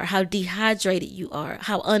you are, how dehydrated you are,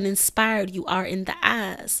 how uninspired you are in the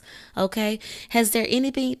eyes. Okay, has there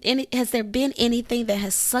been anything that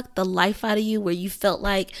has sucked the life out of you where you felt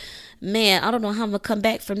like, man, I don't know how I'm gonna come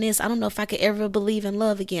back from this. I don't know if I could ever believe in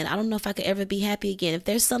love again. I don't know if I could ever be happy again. If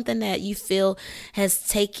there's something that you feel has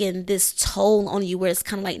taken this toll on you where it's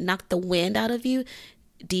kind of like knocked the wind out of you,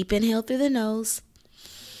 deep inhale through the nose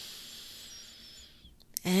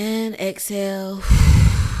and exhale.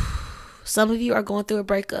 Some of you are going through a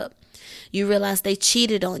breakup. You realize they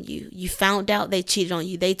cheated on you. You found out they cheated on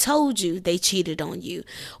you. They told you they cheated on you.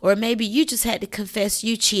 Or maybe you just had to confess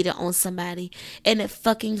you cheated on somebody, and it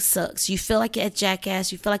fucking sucks. You feel like a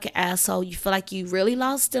jackass. You feel like an asshole. You feel like you really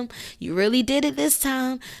lost them. You really did it this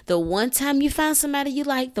time. The one time you find somebody you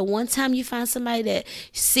like, the one time you find somebody that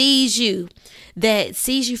sees you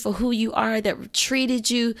for who you are, that treated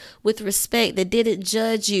you with respect, that didn't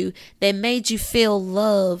judge you, that made you feel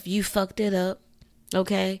love, you fucked it up.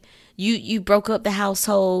 Okay? You broke up the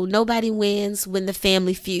household. Nobody wins when the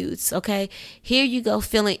family feuds. Okay? Here you go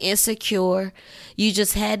feeling insecure. You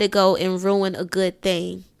just had to go and ruin a good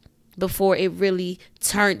thing before it really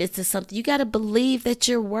turned into something. You got to believe that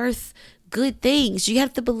you're worth good things. You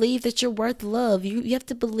have to believe that you're worth love. You have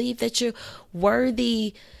to believe that you're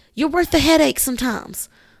worthy. You're worth the headache sometimes.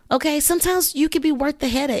 Okay, sometimes you could be worth the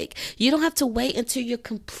headache. You don't have to wait until you're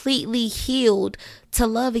completely healed to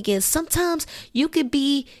love again. Sometimes you could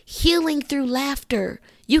be healing through laughter.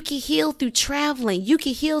 You can heal through traveling. You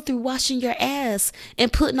can heal through washing your ass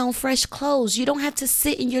and putting on fresh clothes. You don't have to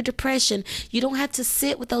sit in your depression. You don't have to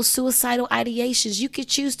sit with those suicidal ideations. You can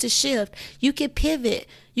choose to shift. You can pivot.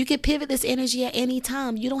 You can pivot this energy at any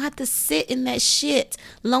time. You don't have to sit in that shit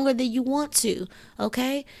longer than you want to.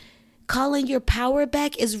 Okay? Calling your power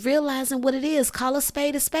back is realizing what it is. Call a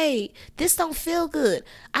spade a spade. This don't feel good.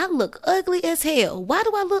 I look ugly as hell. Why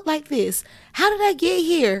do I look like this? How did I get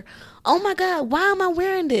here? Oh my God, why am I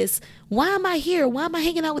wearing this? Why am I here? Why am I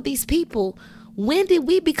hanging out with these people? When did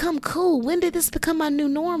we become cool? When did this become my new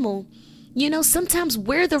normal? You know, sometimes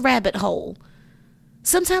we're the rabbit hole.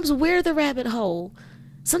 Sometimes we're the rabbit hole.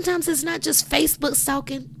 Sometimes it's not just Facebook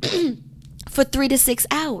stalking for 3 to 6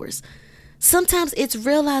 hours. Sometimes it's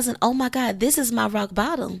realizing, oh my God, this is my rock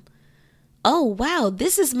bottom. Oh wow,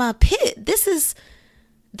 this is my pit. This is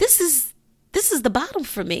the bottom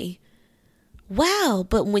for me. Wow,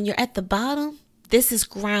 but when you're at the bottom, this is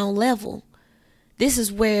ground level. This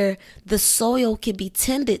is where the soil can be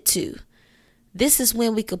tended to. This is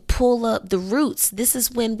when we could pull up the roots. This is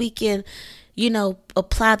when we can,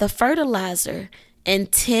 apply the fertilizer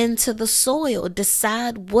and tend to the soil,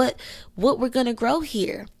 decide what we're going to grow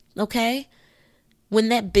here. Okay? When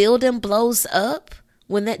that building blows up,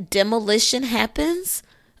 when that demolition happens,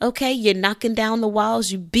 okay, you're knocking down the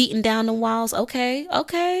walls, you're beating down the walls. Okay.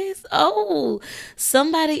 Oh,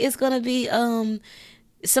 somebody's going to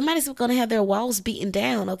have their walls beaten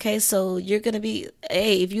down. Okay. So you're going to be,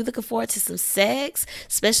 if you're looking forward to some sex,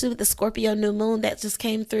 especially with the Scorpio New Moon that just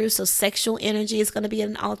came through. So sexual energy is going to be at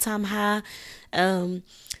an all-time high.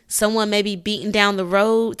 Someone may be beating down the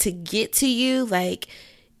road to get to you. Like,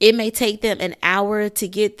 it may take them an hour to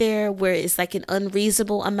get there, where it's like an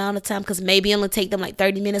unreasonable amount of time, because maybe it'll take them like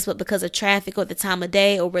 30 minutes, but because of traffic or the time of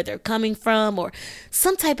day or where they're coming from or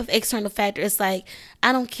some type of external factor, it's like,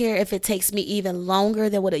 I don't care if it takes me even longer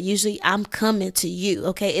than what it usually, I'm coming to you.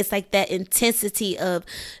 Okay. It's like that intensity of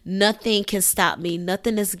nothing can stop me.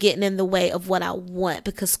 Nothing is getting in the way of what I want,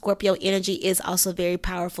 because Scorpio energy is also very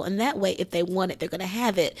powerful in that way. If they want it, they're going to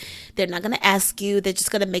have it. They're not going to ask you. They're just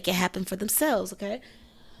going to make it happen for themselves. Okay.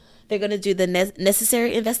 They're going to do the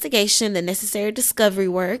necessary investigation, the necessary discovery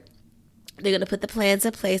work. They're going to put the plans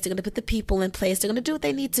in place. They're going to put the people in place. They're going to do what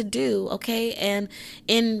they need to do, okay? And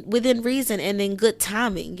within reason and in good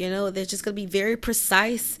timing, they're just going to be very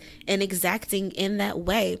precise and exacting in that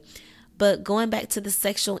way. But going back to the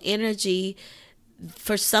sexual energy,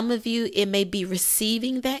 for some of you, it may be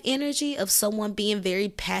receiving that energy of someone being very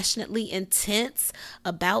passionately intense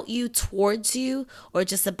about you, towards you, or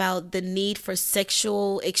just about the need for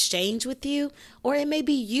sexual exchange with you. Or it may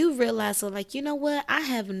be you realizing, like, you know what? I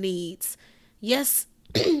have needs. Yes,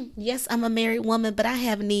 yes, I'm a married woman, but I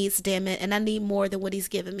have needs, damn it. And I need more than what he's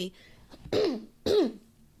giving me.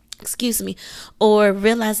 Excuse me. Or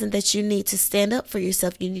realizing that you need to stand up for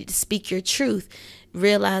yourself. You need to speak your truth.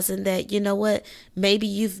 Realizing that, you know what, maybe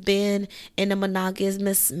you've been in a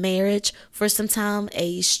monogamous marriage for some time,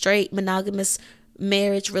 a straight monogamous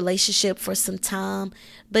marriage relationship for some time,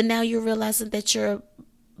 but now you're realizing that you're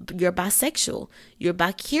bisexual, you're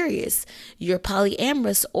bi-curious, you're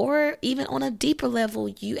polyamorous, or even on a deeper level,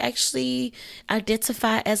 you actually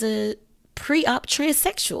identify as a pre-op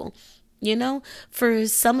transsexual. For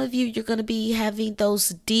some of you, you're going to be having those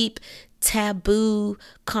deep taboo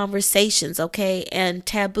conversations, okay? And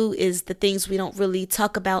taboo is the things we don't really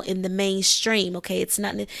talk about in the mainstream, okay? It's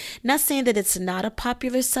not saying that it's not a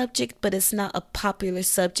popular subject, but it's not a popular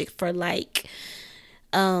subject for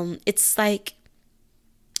it's like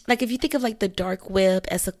if you think of like the dark web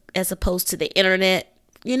as opposed to the internet,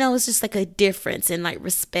 it's just like a difference in like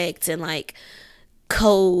respect and like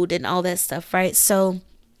code and all that stuff, right? So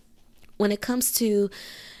when it comes to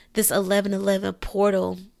This 1111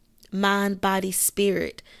 portal, mind, body,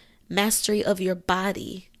 spirit, mastery of your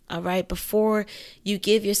body. All right. Before you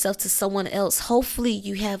give yourself to someone else, hopefully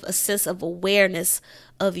you have a sense of awareness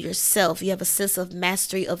of yourself. You have a sense of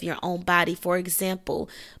mastery of your own body. For example,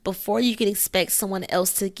 before you can expect someone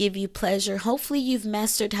else to give you pleasure, hopefully you've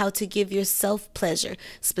mastered how to give yourself pleasure,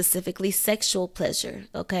 specifically sexual pleasure.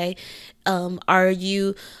 Okay. Are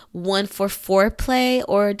you one for foreplay,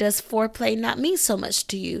 or does foreplay not mean so much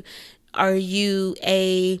to you? Are you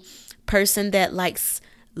a person that likes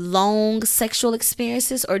long sexual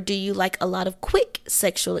experiences, or do you like a lot of quick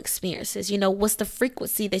sexual experiences? What's the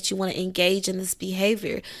frequency that you want to engage in this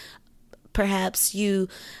behavior? Perhaps you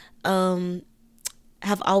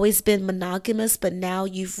have always been monogamous, but now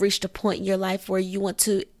you've reached a point in your life where you want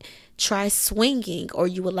to try swinging, or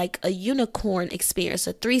you would like a unicorn experience,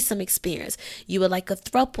 a threesome experience. You would like a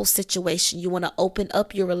throuple situation. You want to open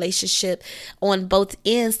up your relationship on both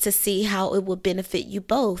ends to see how it will benefit you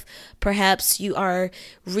both. Perhaps you are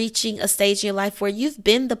reaching a stage in your life where you've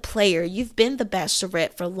been the player, you've been the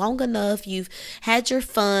bachelorette for long enough, you've had your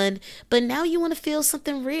fun, but now you want to feel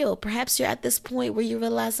something real. Perhaps you're at this point where you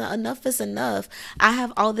realize that enough is enough. I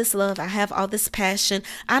have all this love, I have all this passion.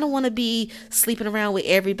 I don't want to be sleeping around with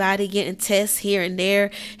everybody, getting tests here and there,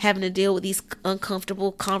 having to deal with these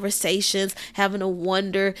uncomfortable conversations, having to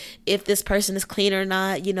wonder if this person is clean or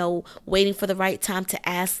not, waiting for the right time to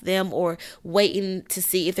ask them, or waiting to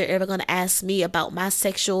see if they're ever going to ask me about my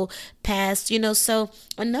sexual past, so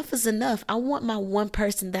enough is enough. I want my one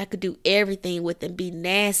person that I could do everything with and be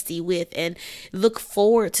nasty with and look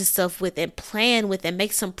forward to stuff with and plan with and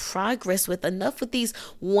make some progress with. Enough with these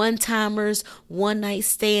one-timers, one-night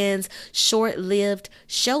stands, short-lived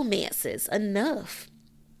showmances. Enough.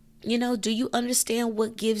 Do you understand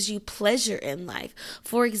what gives you pleasure in life?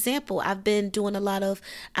 For example, I've been doing a lot of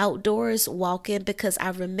outdoors walking because I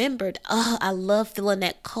remembered, I love feeling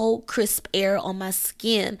that cold, crisp air on my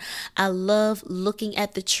skin. I love looking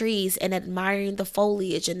at the trees and admiring the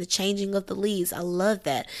foliage and the changing of the leaves. I love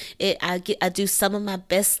that. I do some of my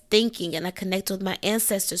best thinking, and I connect with my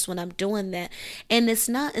ancestors when I'm doing that. And it's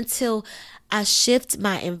not until I shift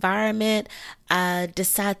my environment, I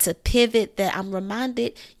decide to pivot, that I'm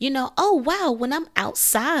reminded, oh wow, when I'm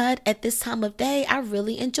outside at this time of day, I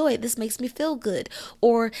really enjoy it. This makes me feel good.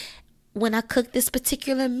 Or when I cook this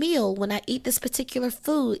particular meal, when I eat this particular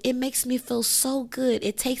food, it makes me feel so good.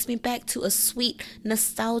 It takes me back to a sweet,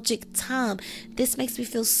 nostalgic time. This makes me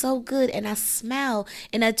feel so good, and I smile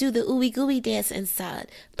and I do the ooey gooey dance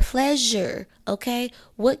inside. Pleasure, okay?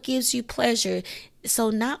 What gives you pleasure?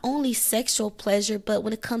 So not only sexual pleasure, but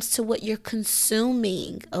when it comes to what you're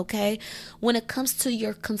consuming, okay? When it comes to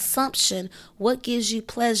your consumption, what gives you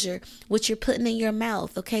pleasure? What you're putting in your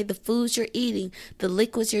mouth, okay? The foods you're eating, the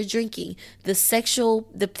liquids you're drinking,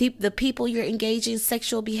 the people you're engaging in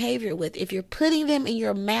sexual behavior with. If you're putting them in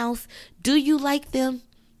your mouth, do you like them?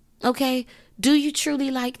 Okay? Do you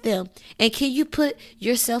truly like them? And can you put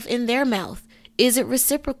yourself in their mouth? Is it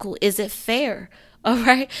reciprocal? Is it fair? All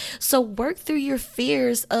right. So work through your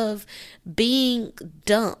fears of being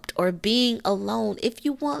dumped or being alone. If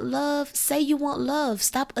you want love, say you want love.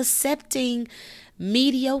 Stop accepting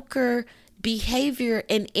mediocre behavior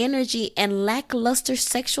and energy and lackluster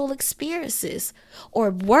sexual experiences,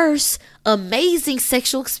 or worse, amazing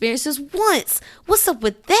sexual experiences once. What's up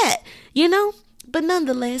with that? But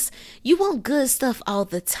nonetheless, you want good stuff all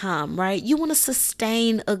the time, right? You want to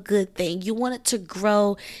sustain a good thing. You want it to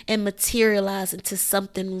grow and materialize into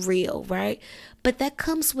something real, right? But that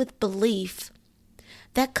comes with belief.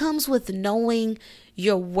 That comes with knowing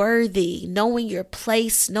you're worthy, knowing your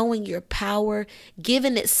place, knowing your power,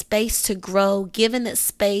 giving it space to grow, giving it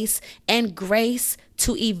space and grace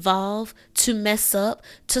to evolve, to mess up,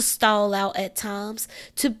 to stall out at times,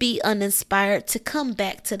 to be uninspired, to come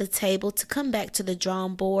back to the table, to come back to the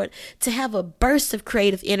drawing board, to have a burst of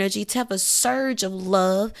creative energy, to have a surge of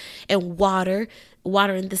love and watering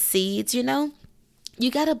the seeds, You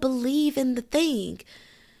got to believe in the thing.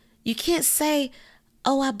 You can't say,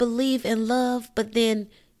 oh, I believe in love, but then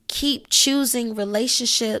keep choosing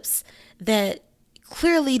relationships that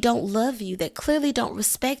clearly don't love you, that clearly don't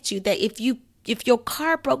respect you, that if your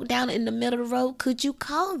car broke down in the middle of the road, could you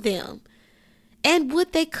call them? And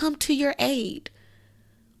would they come to your aid?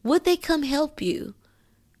 Would they come help you?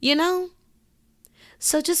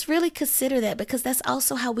 So just really consider that, because that's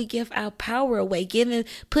also how we give our power away,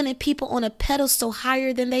 putting people on a pedestal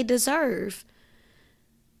higher than they deserve.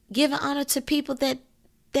 Giving honor to people that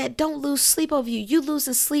don't lose sleep over you. You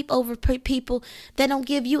losing sleep over people that don't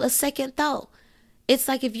give you a second thought. It's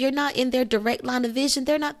like if you're not in their direct line of vision,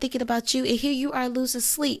 they're not thinking about you, and here you are losing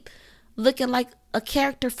sleep looking like a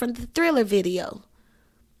character from the Thriller video.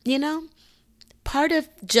 You know, part of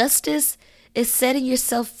justice is setting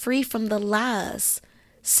yourself free from the lies,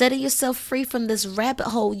 setting yourself free from this rabbit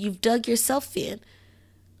hole you've dug yourself in.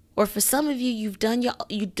 Or for some of you,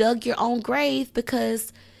 you dug your own grave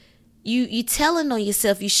because you telling on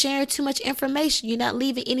yourself, you sharing too much information, you're not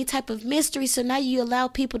leaving any type of mystery. So now you allow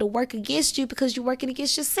people to work against you because you're working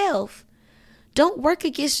against yourself. Don't work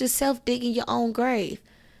against yourself digging your own grave.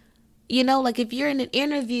 You know, like if you're in an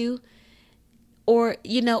interview or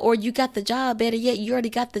you got the job, better yet, you already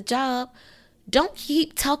got the job. Don't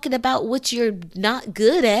keep talking about what you're not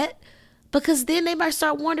good at, because then they might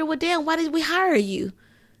start wondering, well, damn, why did we hire you?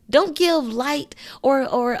 Don't give light or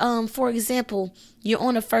for example, you're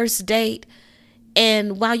on a first date,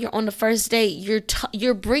 and while you're on the first date,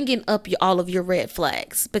 you're bringing up all of your red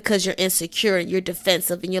flags because you're insecure and you're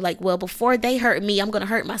defensive, and you're like, well, before they hurt me, I'm gonna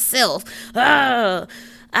hurt myself. I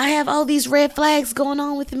have all these red flags going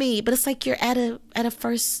on with me. But it's like you're at a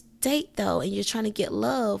first date though, and you're trying to get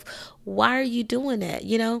love. Why are you doing that?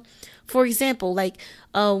 You know, for example, like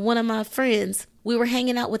one of my friends, we were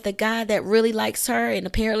hanging out with a guy that really likes her, and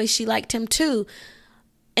apparently she liked him too.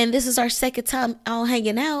 And this is our second time all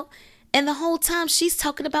hanging out. And the whole time she's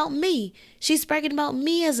talking about me. She's bragging about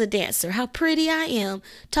me as a dancer, how pretty I am.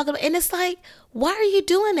 And it's like, why are you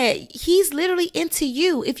doing that? He's literally into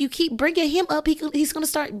you. If you keep bringing him up, he's going to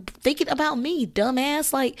start thinking about me,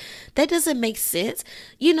 dumbass. Like, that doesn't make sense.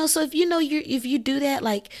 You know, so if you do that,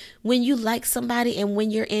 like when you like somebody and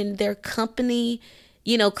when you're in their company,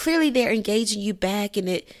 you know, clearly they're engaging you back,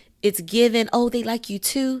 and it's given, oh, they like you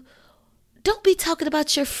too. Don't be talking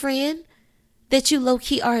about your friend that you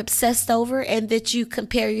low-key are obsessed over and that you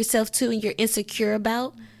compare yourself to and you're insecure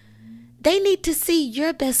about. They need to see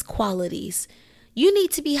your best qualities. You need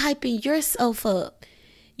to be hyping yourself up.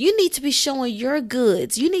 You need to be showing your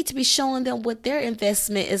goods. You need to be showing them what their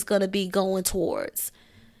investment is going to be going towards.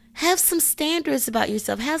 Have some standards about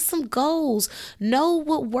yourself. Have some goals. Know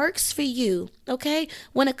what works for you, okay?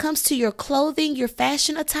 When it comes to your clothing, your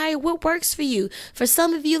fashion attire, what works for you? For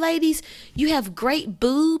some of you ladies, you have great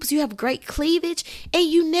boobs, you have great cleavage, and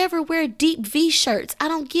you never wear deep V shirts. I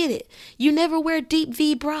don't get it. You never wear deep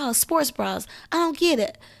V bras, sports bras. I don't get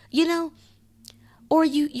it, you know? Or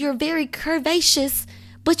you're very curvaceous,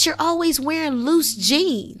 but you're always wearing loose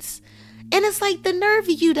jeans. And it's like, the nerve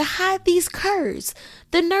of you to hide these curves.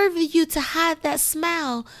 The nerve of you to hide that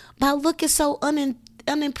smile by looking so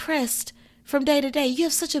unimpressed from day to day. You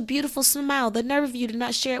have such a beautiful smile. The nerve of you to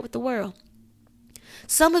not share it with the world.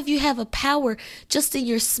 Some of you have a power just in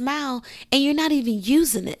your smile and you're not even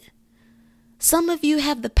using it. Some of you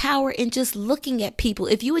have the power in just looking at people.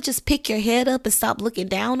 If you would just pick your head up and stop looking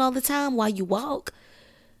down all the time while you walk,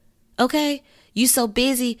 okay? You so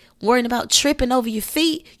busy worrying about tripping over your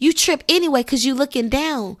feet. You trip anyway because you looking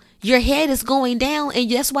down. Your head is going down, and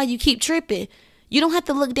that's why you keep tripping. You don't have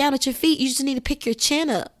to look down at your feet. You just need to pick your chin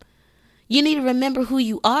up. You need to remember who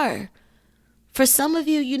you are. For some of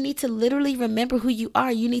you, you need to literally remember who you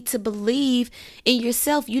are. You need to believe in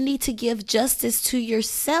yourself. You need to give justice to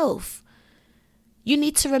yourself. You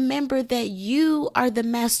need to remember that you are the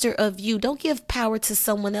master of you. Don't give power to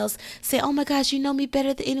someone else. Say, oh my gosh, you know me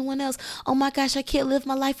better than anyone else. Oh my gosh, I can't live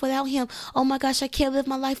my life without him. Oh my gosh, I can't live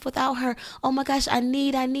my life without her. Oh my gosh, I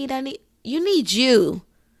need. You need you.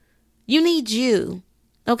 You need you.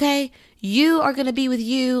 Okay? You are going to be with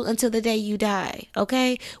you until the day you die.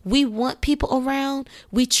 Okay? We want people around.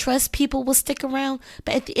 We trust people will stick around.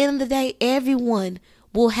 But at the end of the day, everyone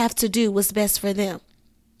will have to do what's best for them.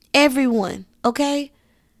 Everyone. Okay?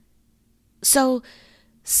 So,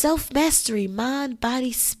 self-mastery, mind,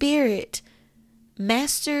 body, spirit.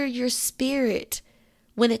 Master your spirit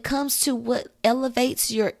when it comes to what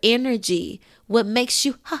elevates your energy, what makes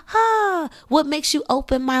you what makes you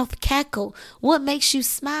open mouth cackle, what makes you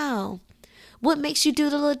smile, what makes you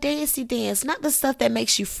do the little dancey dance, not the stuff that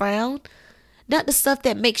makes you frown, not the stuff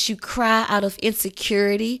that makes you cry out of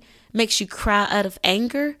insecurity, makes you cry out of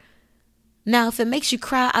anger. Now, if it makes you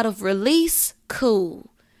cry out of release, cool.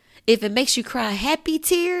 If it makes you cry happy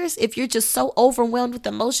tears, if you're just so overwhelmed with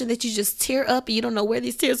emotion that you just tear up and you don't know where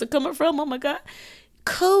these tears are coming from, oh my God,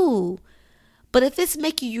 cool. But if it's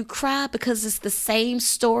making you cry because it's the same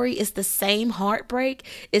story, it's the same heartbreak,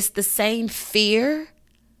 it's the same fear,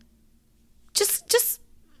 just,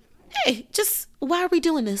 why are we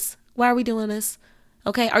doing this? Why are we doing this?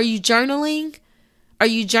 Okay, are you journaling? Are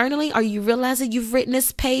you journaling? Are you realizing you've written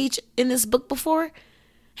this page in this book before?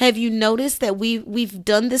 Have you noticed that we've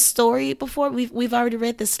done this story before? We've already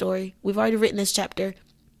read this story. We've already written this chapter.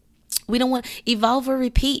 We don't want evolve or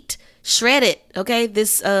repeat. Shred it. Okay.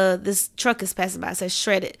 This truck is passing by. It says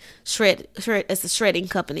shred it. Shred. It's a shredding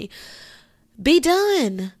company. Be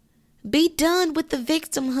done. Be done with the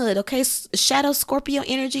victimhood. Okay. Shadow Scorpio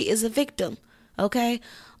energy is a victim. Okay.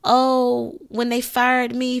 Oh, when they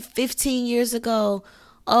fired me 15 years ago.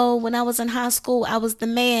 Oh, when I was in high school, I was the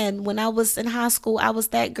man. When I was in high school, I was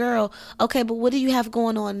that girl. Okay, but what do you have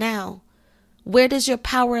going on now? Where does your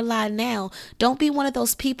power lie now? Don't be one of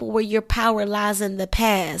those people where your power lies in the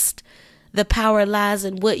past. The power lies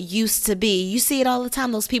in what used to be. You see it all the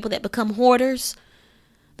time. Those people that become hoarders.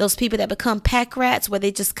 Those people that become pack rats, where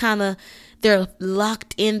they just they're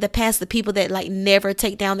locked in the past. The people that like never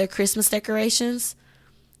take down their Christmas decorations,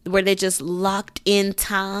 where they're just locked in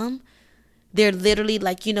time. They're literally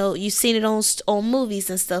like, you've seen it on movies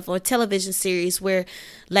and stuff, or television series where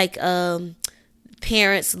like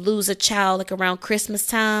parents lose a child like around Christmas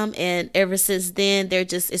time, and ever since then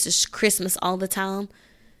it's just Christmas all the time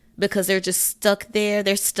because they're just stuck there.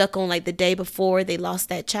 They're stuck on like the day before they lost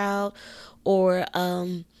that child. Or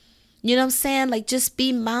you know what I'm saying? Like, just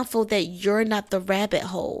be mindful that you're not the rabbit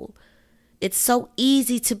hole. It's so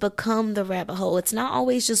easy to become the rabbit hole. It's not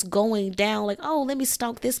always just going down like, oh, let me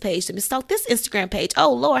stalk this page. Let me stalk this Instagram page.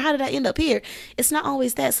 Oh, Lord, how did I end up here? It's not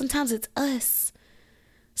always that. Sometimes it's us.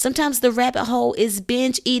 Sometimes the rabbit hole is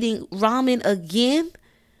binge eating ramen again.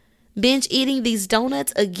 Binge eating these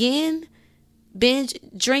donuts again. Binge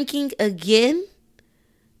drinking again.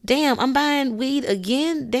 Damn, I'm buying weed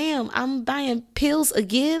again. Damn, I'm buying pills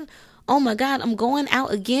again. Oh, my God, I'm going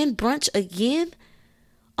out again. Brunch again.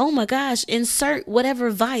 Oh my gosh, insert whatever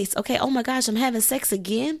vice. Okay, oh my gosh, I'm having sex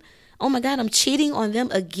again. Oh my God, I'm cheating on them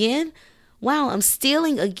again. Wow, I'm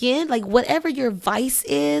stealing again. Like, whatever your vice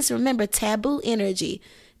is, remember, taboo energy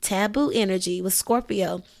with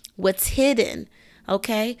Scorpio. What's hidden,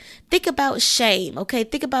 okay? Think about shame, okay?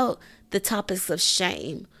 Think about the topics of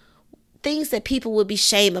shame. Things that people would be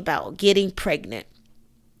shame about: getting pregnant,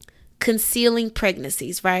 concealing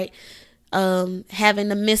pregnancies, right? Having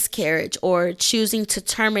a miscarriage, or choosing to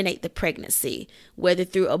terminate the pregnancy, whether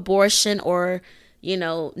through abortion or,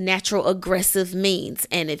 natural aggressive means.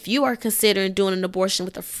 And if you are considering doing an abortion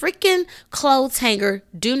with a freaking clothes hanger,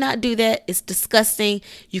 do not do that. It's disgusting.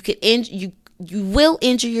 You will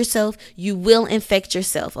injure yourself. You will infect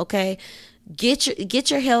yourself. Okay. Get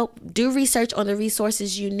your help. Do research on the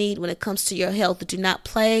resources you need when it comes to your health. Do not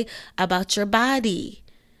play about your body.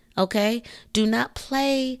 Okay? Do not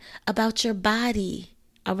play about your body.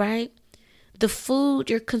 All right? The food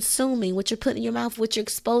you're consuming, what you're putting in your mouth, what you're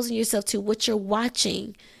exposing yourself to, what you're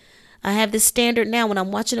watching. I have this standard now when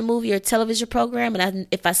I'm watching a movie or a television program, and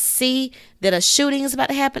if I see that a shooting is about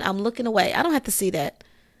to happen, I'm looking away. I don't have to see that.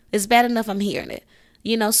 It's bad enough I'm hearing it.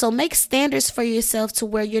 So make standards for yourself to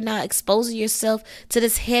where you're not exposing yourself to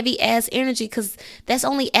this heavy ass energy, because that's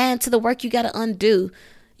only adding to the work you got to undo.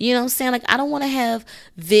 You know what I'm saying? Like, I don't want to have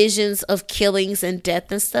visions of killings and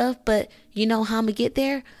death and stuff, but you know how I'm going to get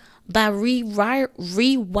there? By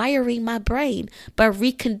rewiring my brain, by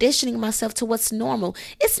reconditioning myself to what's normal.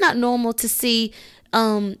 It's not normal to see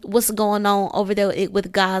what's going on over there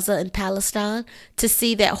with Gaza and Palestine, to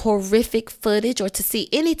see that horrific footage, or to see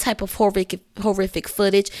any type of horrific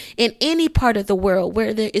footage in any part of the world,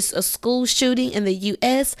 whether it's a school shooting in the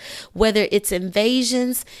U.S., whether it's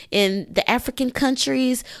invasions in the African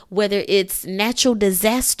countries, whether it's natural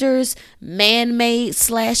disasters, man-made /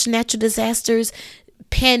 natural disasters,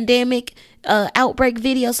 pandemic outbreak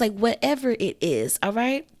videos, like whatever it is. All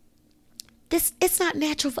right. It's not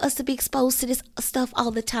natural for us to be exposed to this stuff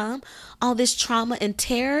all the time, all this trauma and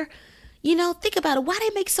terror. Think about it. Why they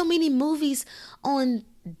make so many movies on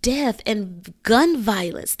death and gun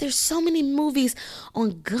violence? There's so many movies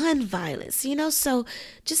on gun violence, so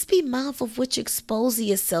just be mindful of what you expose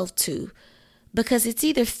yourself to, because it's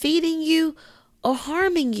either feeding you or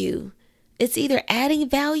harming you. It's either adding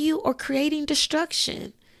value or creating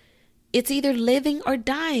destruction. It's either living or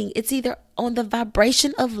dying. It's either on the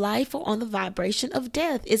vibration of life or on the vibration of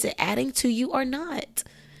death. Is it adding to you or not?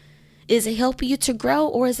 Is it helping you to grow,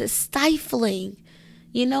 or is it stifling?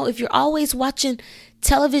 If you're always watching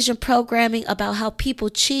television programming about how people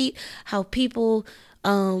cheat, how people,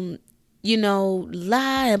 lie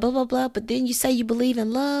and blah, blah, blah, but then you say you believe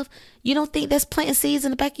in love, you don't think that's planting seeds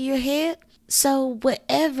in the back of your head? So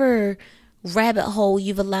whatever rabbit hole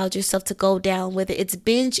you've allowed yourself to go down, whether it's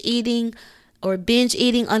binge eating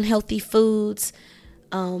unhealthy foods,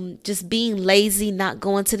 just being lazy, not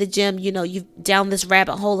going to the gym, you've down this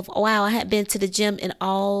rabbit hole of, oh, wow, I hadn't been to the gym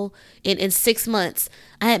in 6 months.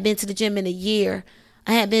 I hadn't been to the gym in a year.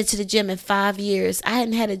 I hadn't been to the gym in 5 years. I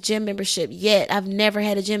hadn't had a gym membership yet. I've never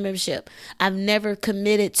had a gym membership. I've never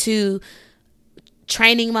committed to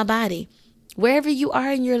training my body. Wherever you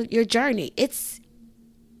are in your journey, it's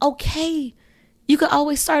okay. You can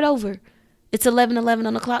always start over. It's 11:11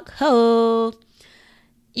 on the clock. Oh,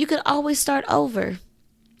 you can always start over.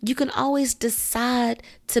 You can always decide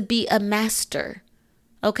to be a master.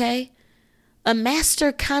 Okay? A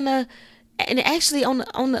master kind of, and actually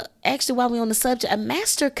actually while we're on the subject, a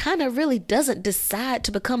master kind of really doesn't decide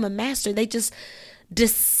to become a master. They just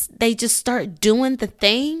start doing the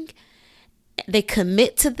thing. They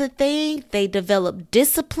commit to the thing. They develop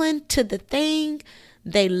discipline to the thing.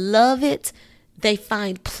 They love it. They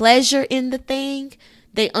find pleasure in the thing.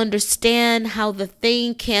 They understand how the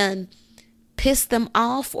thing can piss them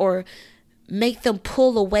off or make them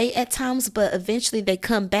pull away at times, but eventually they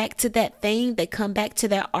come back to that thing. They come back to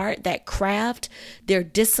their art, that craft, their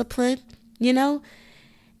discipline,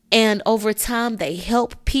 and over time they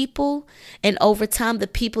help people, and over time the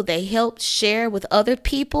people they helped share with other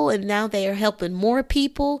people, and now they are helping more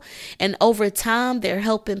people, and over time they're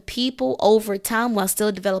helping people over time while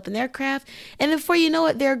still developing their craft, and before you know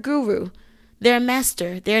it, they're a guru, they're a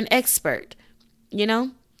master, they're an expert,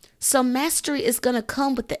 So mastery is going to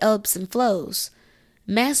come with the ebbs and flows.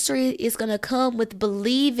 Mastery is going to come with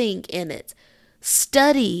believing in it.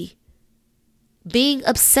 Study, being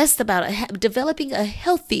obsessed about it, developing a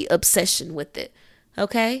healthy obsession with it.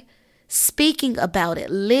 Okay? Speaking about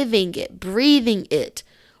it, living it, breathing it,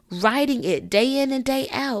 writing it day in and day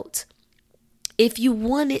out. If you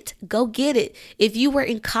want it, go get it. If you were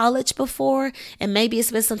in college before, and maybe it's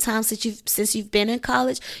been some time since you've been in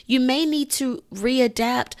college, you may need to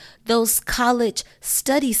readapt those college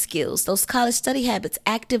study skills, those college study habits,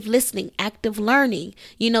 active listening, active learning,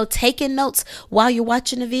 taking notes while you're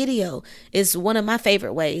watching a video is one of my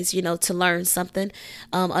favorite ways, to learn something.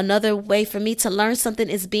 Another way for me to learn something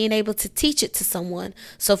is being able to teach it to someone.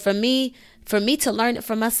 So for me to learn it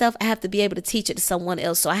for myself, I have to be able to teach it to someone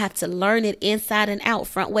else. So I have to learn it inside and out,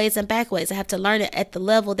 front ways and back ways. I have to learn it at the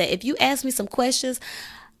level that if you ask me some questions,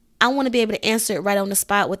 I want to be able to answer it right on the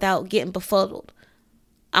spot without getting befuddled.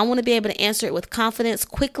 I want to be able to answer it with confidence,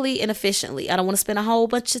 quickly and efficiently. I don't want to spend a whole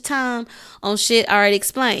bunch of time on shit I already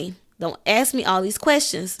explained. Don't ask me all these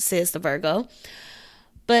questions, says the Virgo.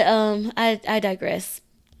 But I digress.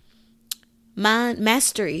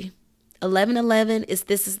 Mastery. 11:11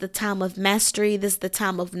 this is the time of mastery. This is the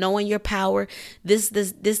time of knowing your power. This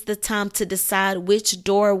is the time to decide which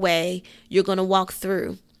doorway you're going to walk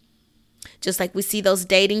through. Just like we see those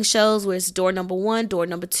dating shows where it's door number 1, door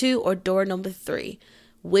number 2, or door number 3.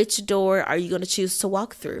 Which door are you going to choose to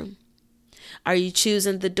walk through? Are you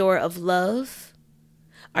choosing the door of love?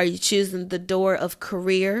 Are you choosing the door of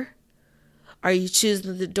career? Are you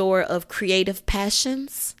choosing the door of creative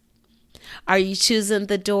passions? Are you choosing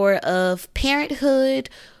the door of parenthood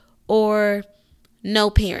or no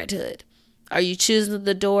parenthood? Are you choosing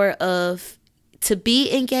the door of to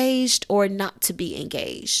be engaged or not to be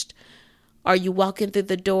engaged? Are you walking through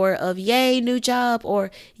the door of yay, new job,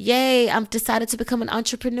 or yay, I've decided to become an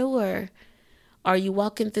entrepreneur? Are you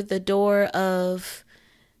walking through the door of,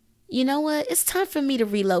 you know what, it's time for me to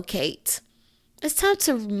relocate. It's time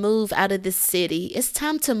to move out of this city. It's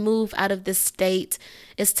time to move out of this state.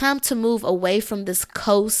 It's time to move away from this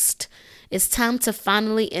coast. It's time to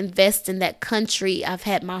finally invest in that country I've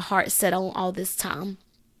had my heart set on all this time.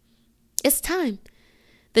 It's time.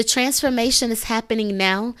 The transformation is happening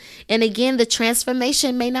now. And again, the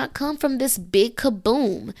transformation may not come from this big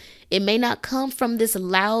kaboom. It may not come from this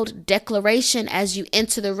loud declaration as you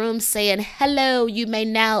enter the room saying, hello, you may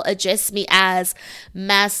now address me as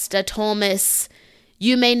Master Thomas.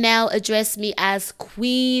 You may now address me as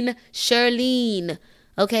Queen Charlene.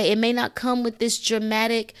 Okay, it may not come with this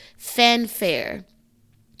dramatic fanfare.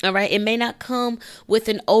 All right, it may not come with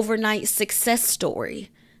an overnight success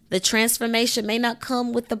story. The transformation may not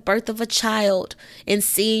come with the birth of a child, and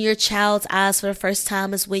seeing your child's eyes for the first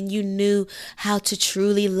time is when you knew how to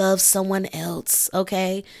truly love someone else,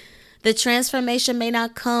 okay? The transformation may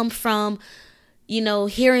not come from,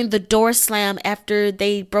 hearing the door slam after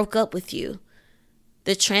they broke up with you.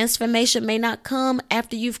 The transformation may not come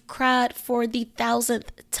after you've cried for the 1,000th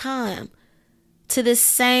time to this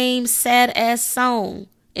same sad ass song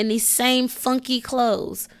in these same funky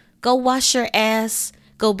clothes. Go wash your ass.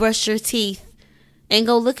 Go brush your teeth and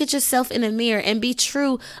go look at yourself in the mirror and be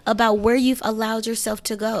true about where you've allowed yourself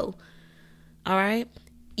to go. All right.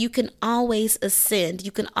 You can always ascend.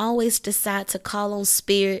 You can always decide to call on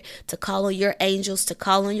spirit, to call on your angels, to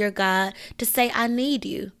call on your God, to say, I need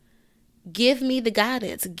you. Give me the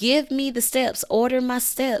guidance. Give me the steps. Order my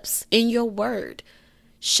steps in your word.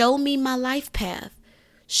 Show me my life path.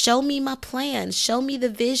 Show me my plan. Show me the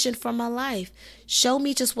vision for my life. Show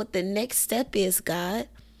me just what the next step is, God.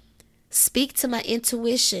 Speak to my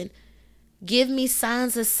intuition. Give me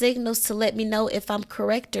signs and signals to let me know if I'm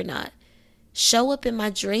correct or not. Show up in my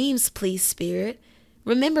dreams, please, Spirit.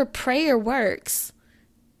 Remember, prayer works.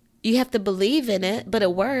 You have to believe in it, but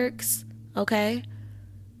it works, okay?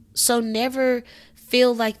 So never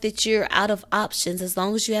feel like that you're out of options. As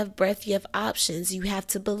long as you have breath, you have options. You have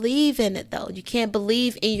to believe in it, though. You can't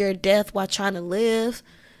believe in your death while trying to live.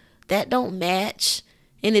 That don't match.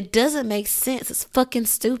 And it doesn't make sense. It's fucking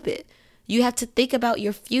stupid. You have to think about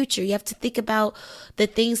your future. You have to think about the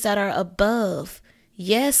things that are above.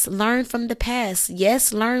 Yes, learn from the past.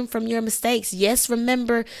 Yes, learn from your mistakes. Yes,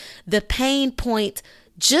 remember the pain point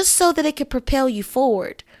just so that it can propel you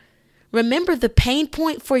forward. Remember the pain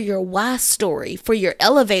point for your why story, for your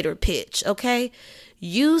elevator pitch, okay?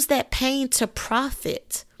 Use that pain to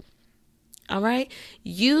profit. All right?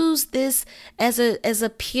 Use this as a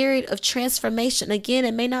period of transformation. Again,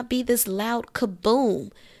 it may not be this loud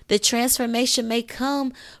kaboom. The transformation may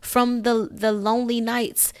come from the lonely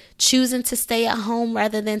nights, choosing to stay at home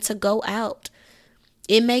rather than to go out.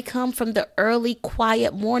 It may come from the early,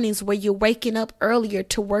 quiet mornings where you're waking up earlier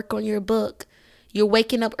to work on your book. You're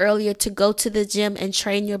waking up earlier to go to the gym and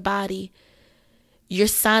train your body. You're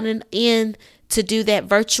signing in to do that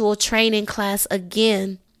virtual training class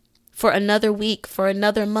again for another week, for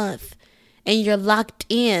another month, and you're locked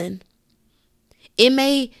in. It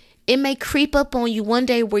may creep up on you one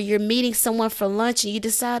day where you're meeting someone for lunch and you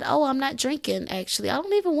decide, oh, I'm not drinking, actually. I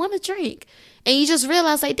don't even want to drink. And you just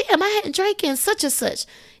realize, like, damn, I hadn't drank in such and such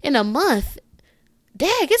in a month.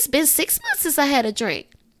 Dang, it's been 6 months since I had a drink.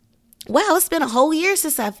 Wow, it's been a whole year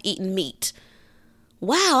since I've eaten meat.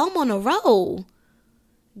 Wow, I'm on a roll.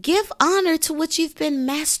 Give honor to what you've been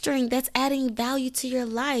mastering that's adding value to your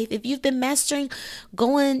life. If you've been mastering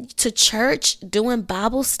going to church, doing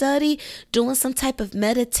Bible study, doing some type of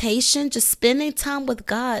meditation, just spending time with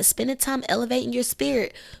God, spending time elevating your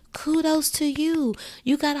spirit, kudos to you.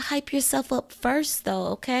 You got to hype yourself up first, though,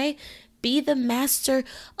 okay? Be the master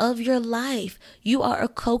of your life. You are a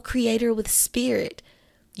co-creator with spirit.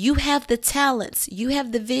 You have the talents. You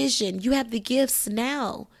have the vision. You have the gifts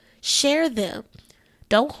now. Share them.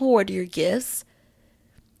 Don't hoard your gifts.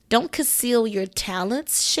 Don't conceal your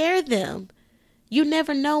talents. Share them. You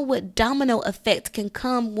never know what domino effect can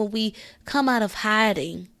come when we come out of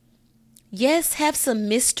hiding. Yes, have some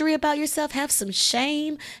mystery about yourself. Have some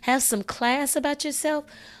shame. Have some class about yourself.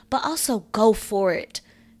 But also go for it.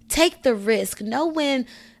 Take the risk. Know when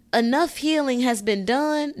enough healing has been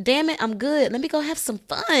done. Damn it, I'm good. Let me go have some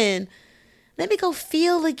fun. Let me go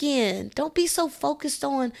feel again. Don't be so focused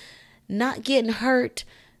on not getting hurt,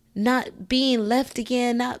 not being left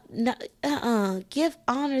again, Give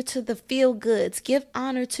honor to the feel goods. Give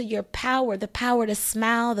honor to your power, the power to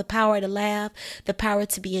smile, the power to laugh, the power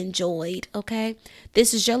to be enjoyed, okay?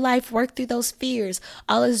 This is your life. Work through those fears.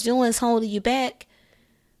 All it's doing is holding you back.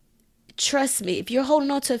 Trust me, if you're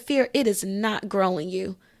holding on to a fear, it is not growing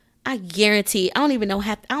you. I guarantee, I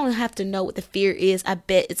don't have to know what the fear is. I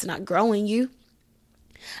bet it's not growing you.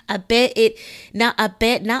 I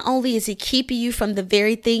bet not only is it keeping you from the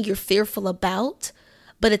very thing you're fearful about,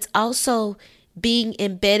 but it's also being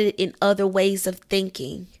embedded in other ways of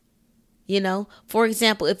thinking. You know, for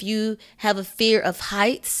example, if you have a fear of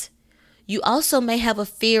heights, you also may have a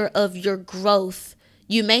fear of your growth.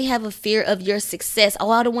 You may have a fear of your success.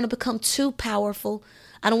 Oh, I don't want to become too powerful.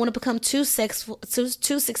 I don't want to become too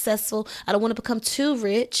successful. I don't want to become too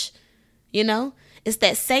rich. You know, it's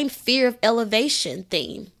that same fear of elevation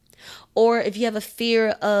theme. Or if you have a fear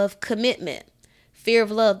of commitment, fear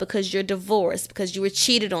of love because you're divorced, because you were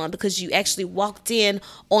cheated on, because you actually walked in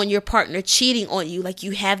on your partner cheating on you. Like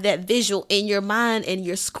you have that visual in your mind and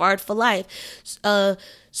you're scarred for life.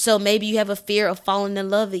 So maybe you have a fear of falling in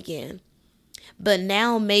love again. But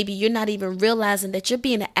now maybe you're not even realizing that you're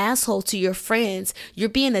being an asshole to your friends. You're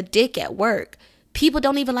being a dick at work. People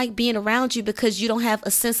don't even like being around you because you don't have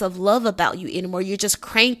a sense of love about you anymore. You're just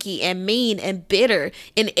cranky and mean and bitter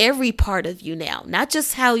in every part of you now. Not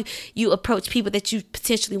just how you approach people that you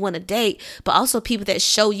potentially want to date, but also people that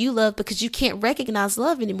show you love because you can't recognize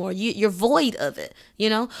love anymore. You're void of it, you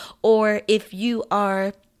know? Or if you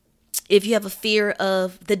have a fear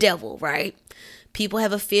of the devil, right? People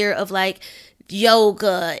have a fear of like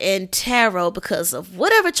yoga and tarot because of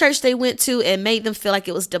whatever church they went to and made them feel like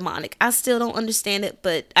it was demonic. I still don't understand it,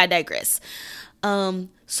 but I digress.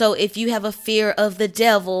 So if you have a fear of the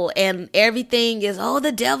devil and everything is, oh,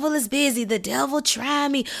 the devil is busy, the devil try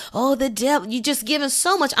me, oh, the devil, you just giving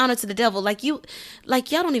so much honor to the devil. Y'all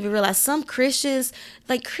don't even realize some Christians,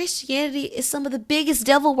 like Christianity is some of the biggest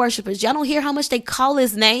devil worshipers. Y'all don't hear how much they call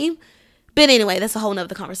his name. But anyway, that's a whole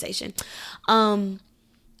nother conversation. You know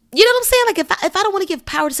what I'm saying? Like if I don't want to give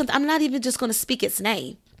power to something, I'm not even just going to speak its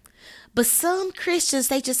name. But some Christians,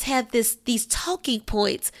 they just have these talking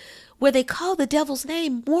points where they call the devil's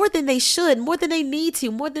name more than they should, more than they need to,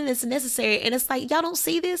 more than it's necessary. And it's like, y'all don't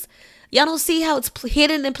see this? Y'all don't see how it's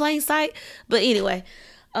hidden in plain sight? But anyway,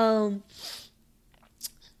 what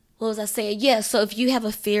was I saying? Yeah, so if you have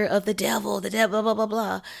a fear of the devil, blah, blah, blah,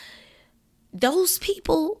 blah, those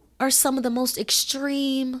people are some of the most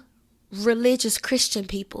extreme religious Christian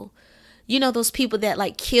people. You know, those people that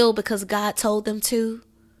like kill because God told them to?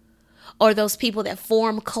 Or those people that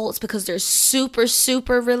form cults because they're super,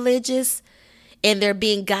 super religious and they're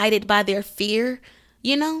being guided by their fear.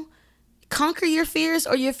 You know, conquer your fears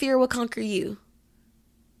or your fear will conquer you.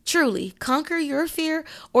 Truly, conquer your fear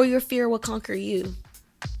or your fear will conquer you.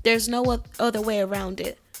 There's no other way around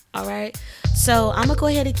it. All right. So I'm going to go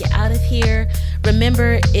ahead and get out of here.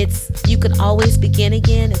 Remember, you can always begin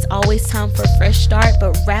again. It's always time for a fresh start,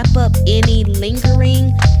 but wrap up any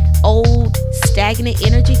lingering old stagnant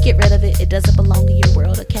energy. Get rid of it. It doesn't belong in your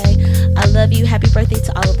world. Okay. I love you. Happy birthday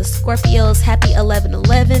to all of the Scorpios. Happy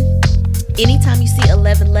 11/11. Anytime you see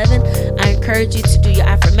 11/11, I encourage you to do your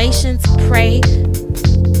affirmations, pray.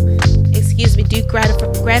 Do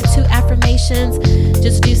gratitude affirmations.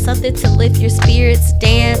 Just do something to lift your spirits,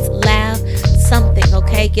 dance, laugh, something,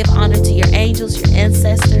 okay? Give honor to your angels, your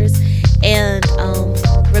ancestors, and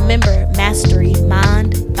remember, mastery,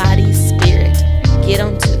 mind, body, spirit. Get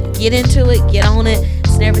into it, get on it.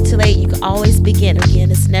 It's never too late. You can always begin again.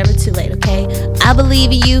 It's never too late, okay? I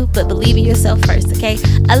believe in you, but believe in yourself first, okay?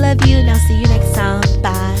 I love you, and I'll see you next time.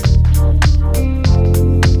 Bye.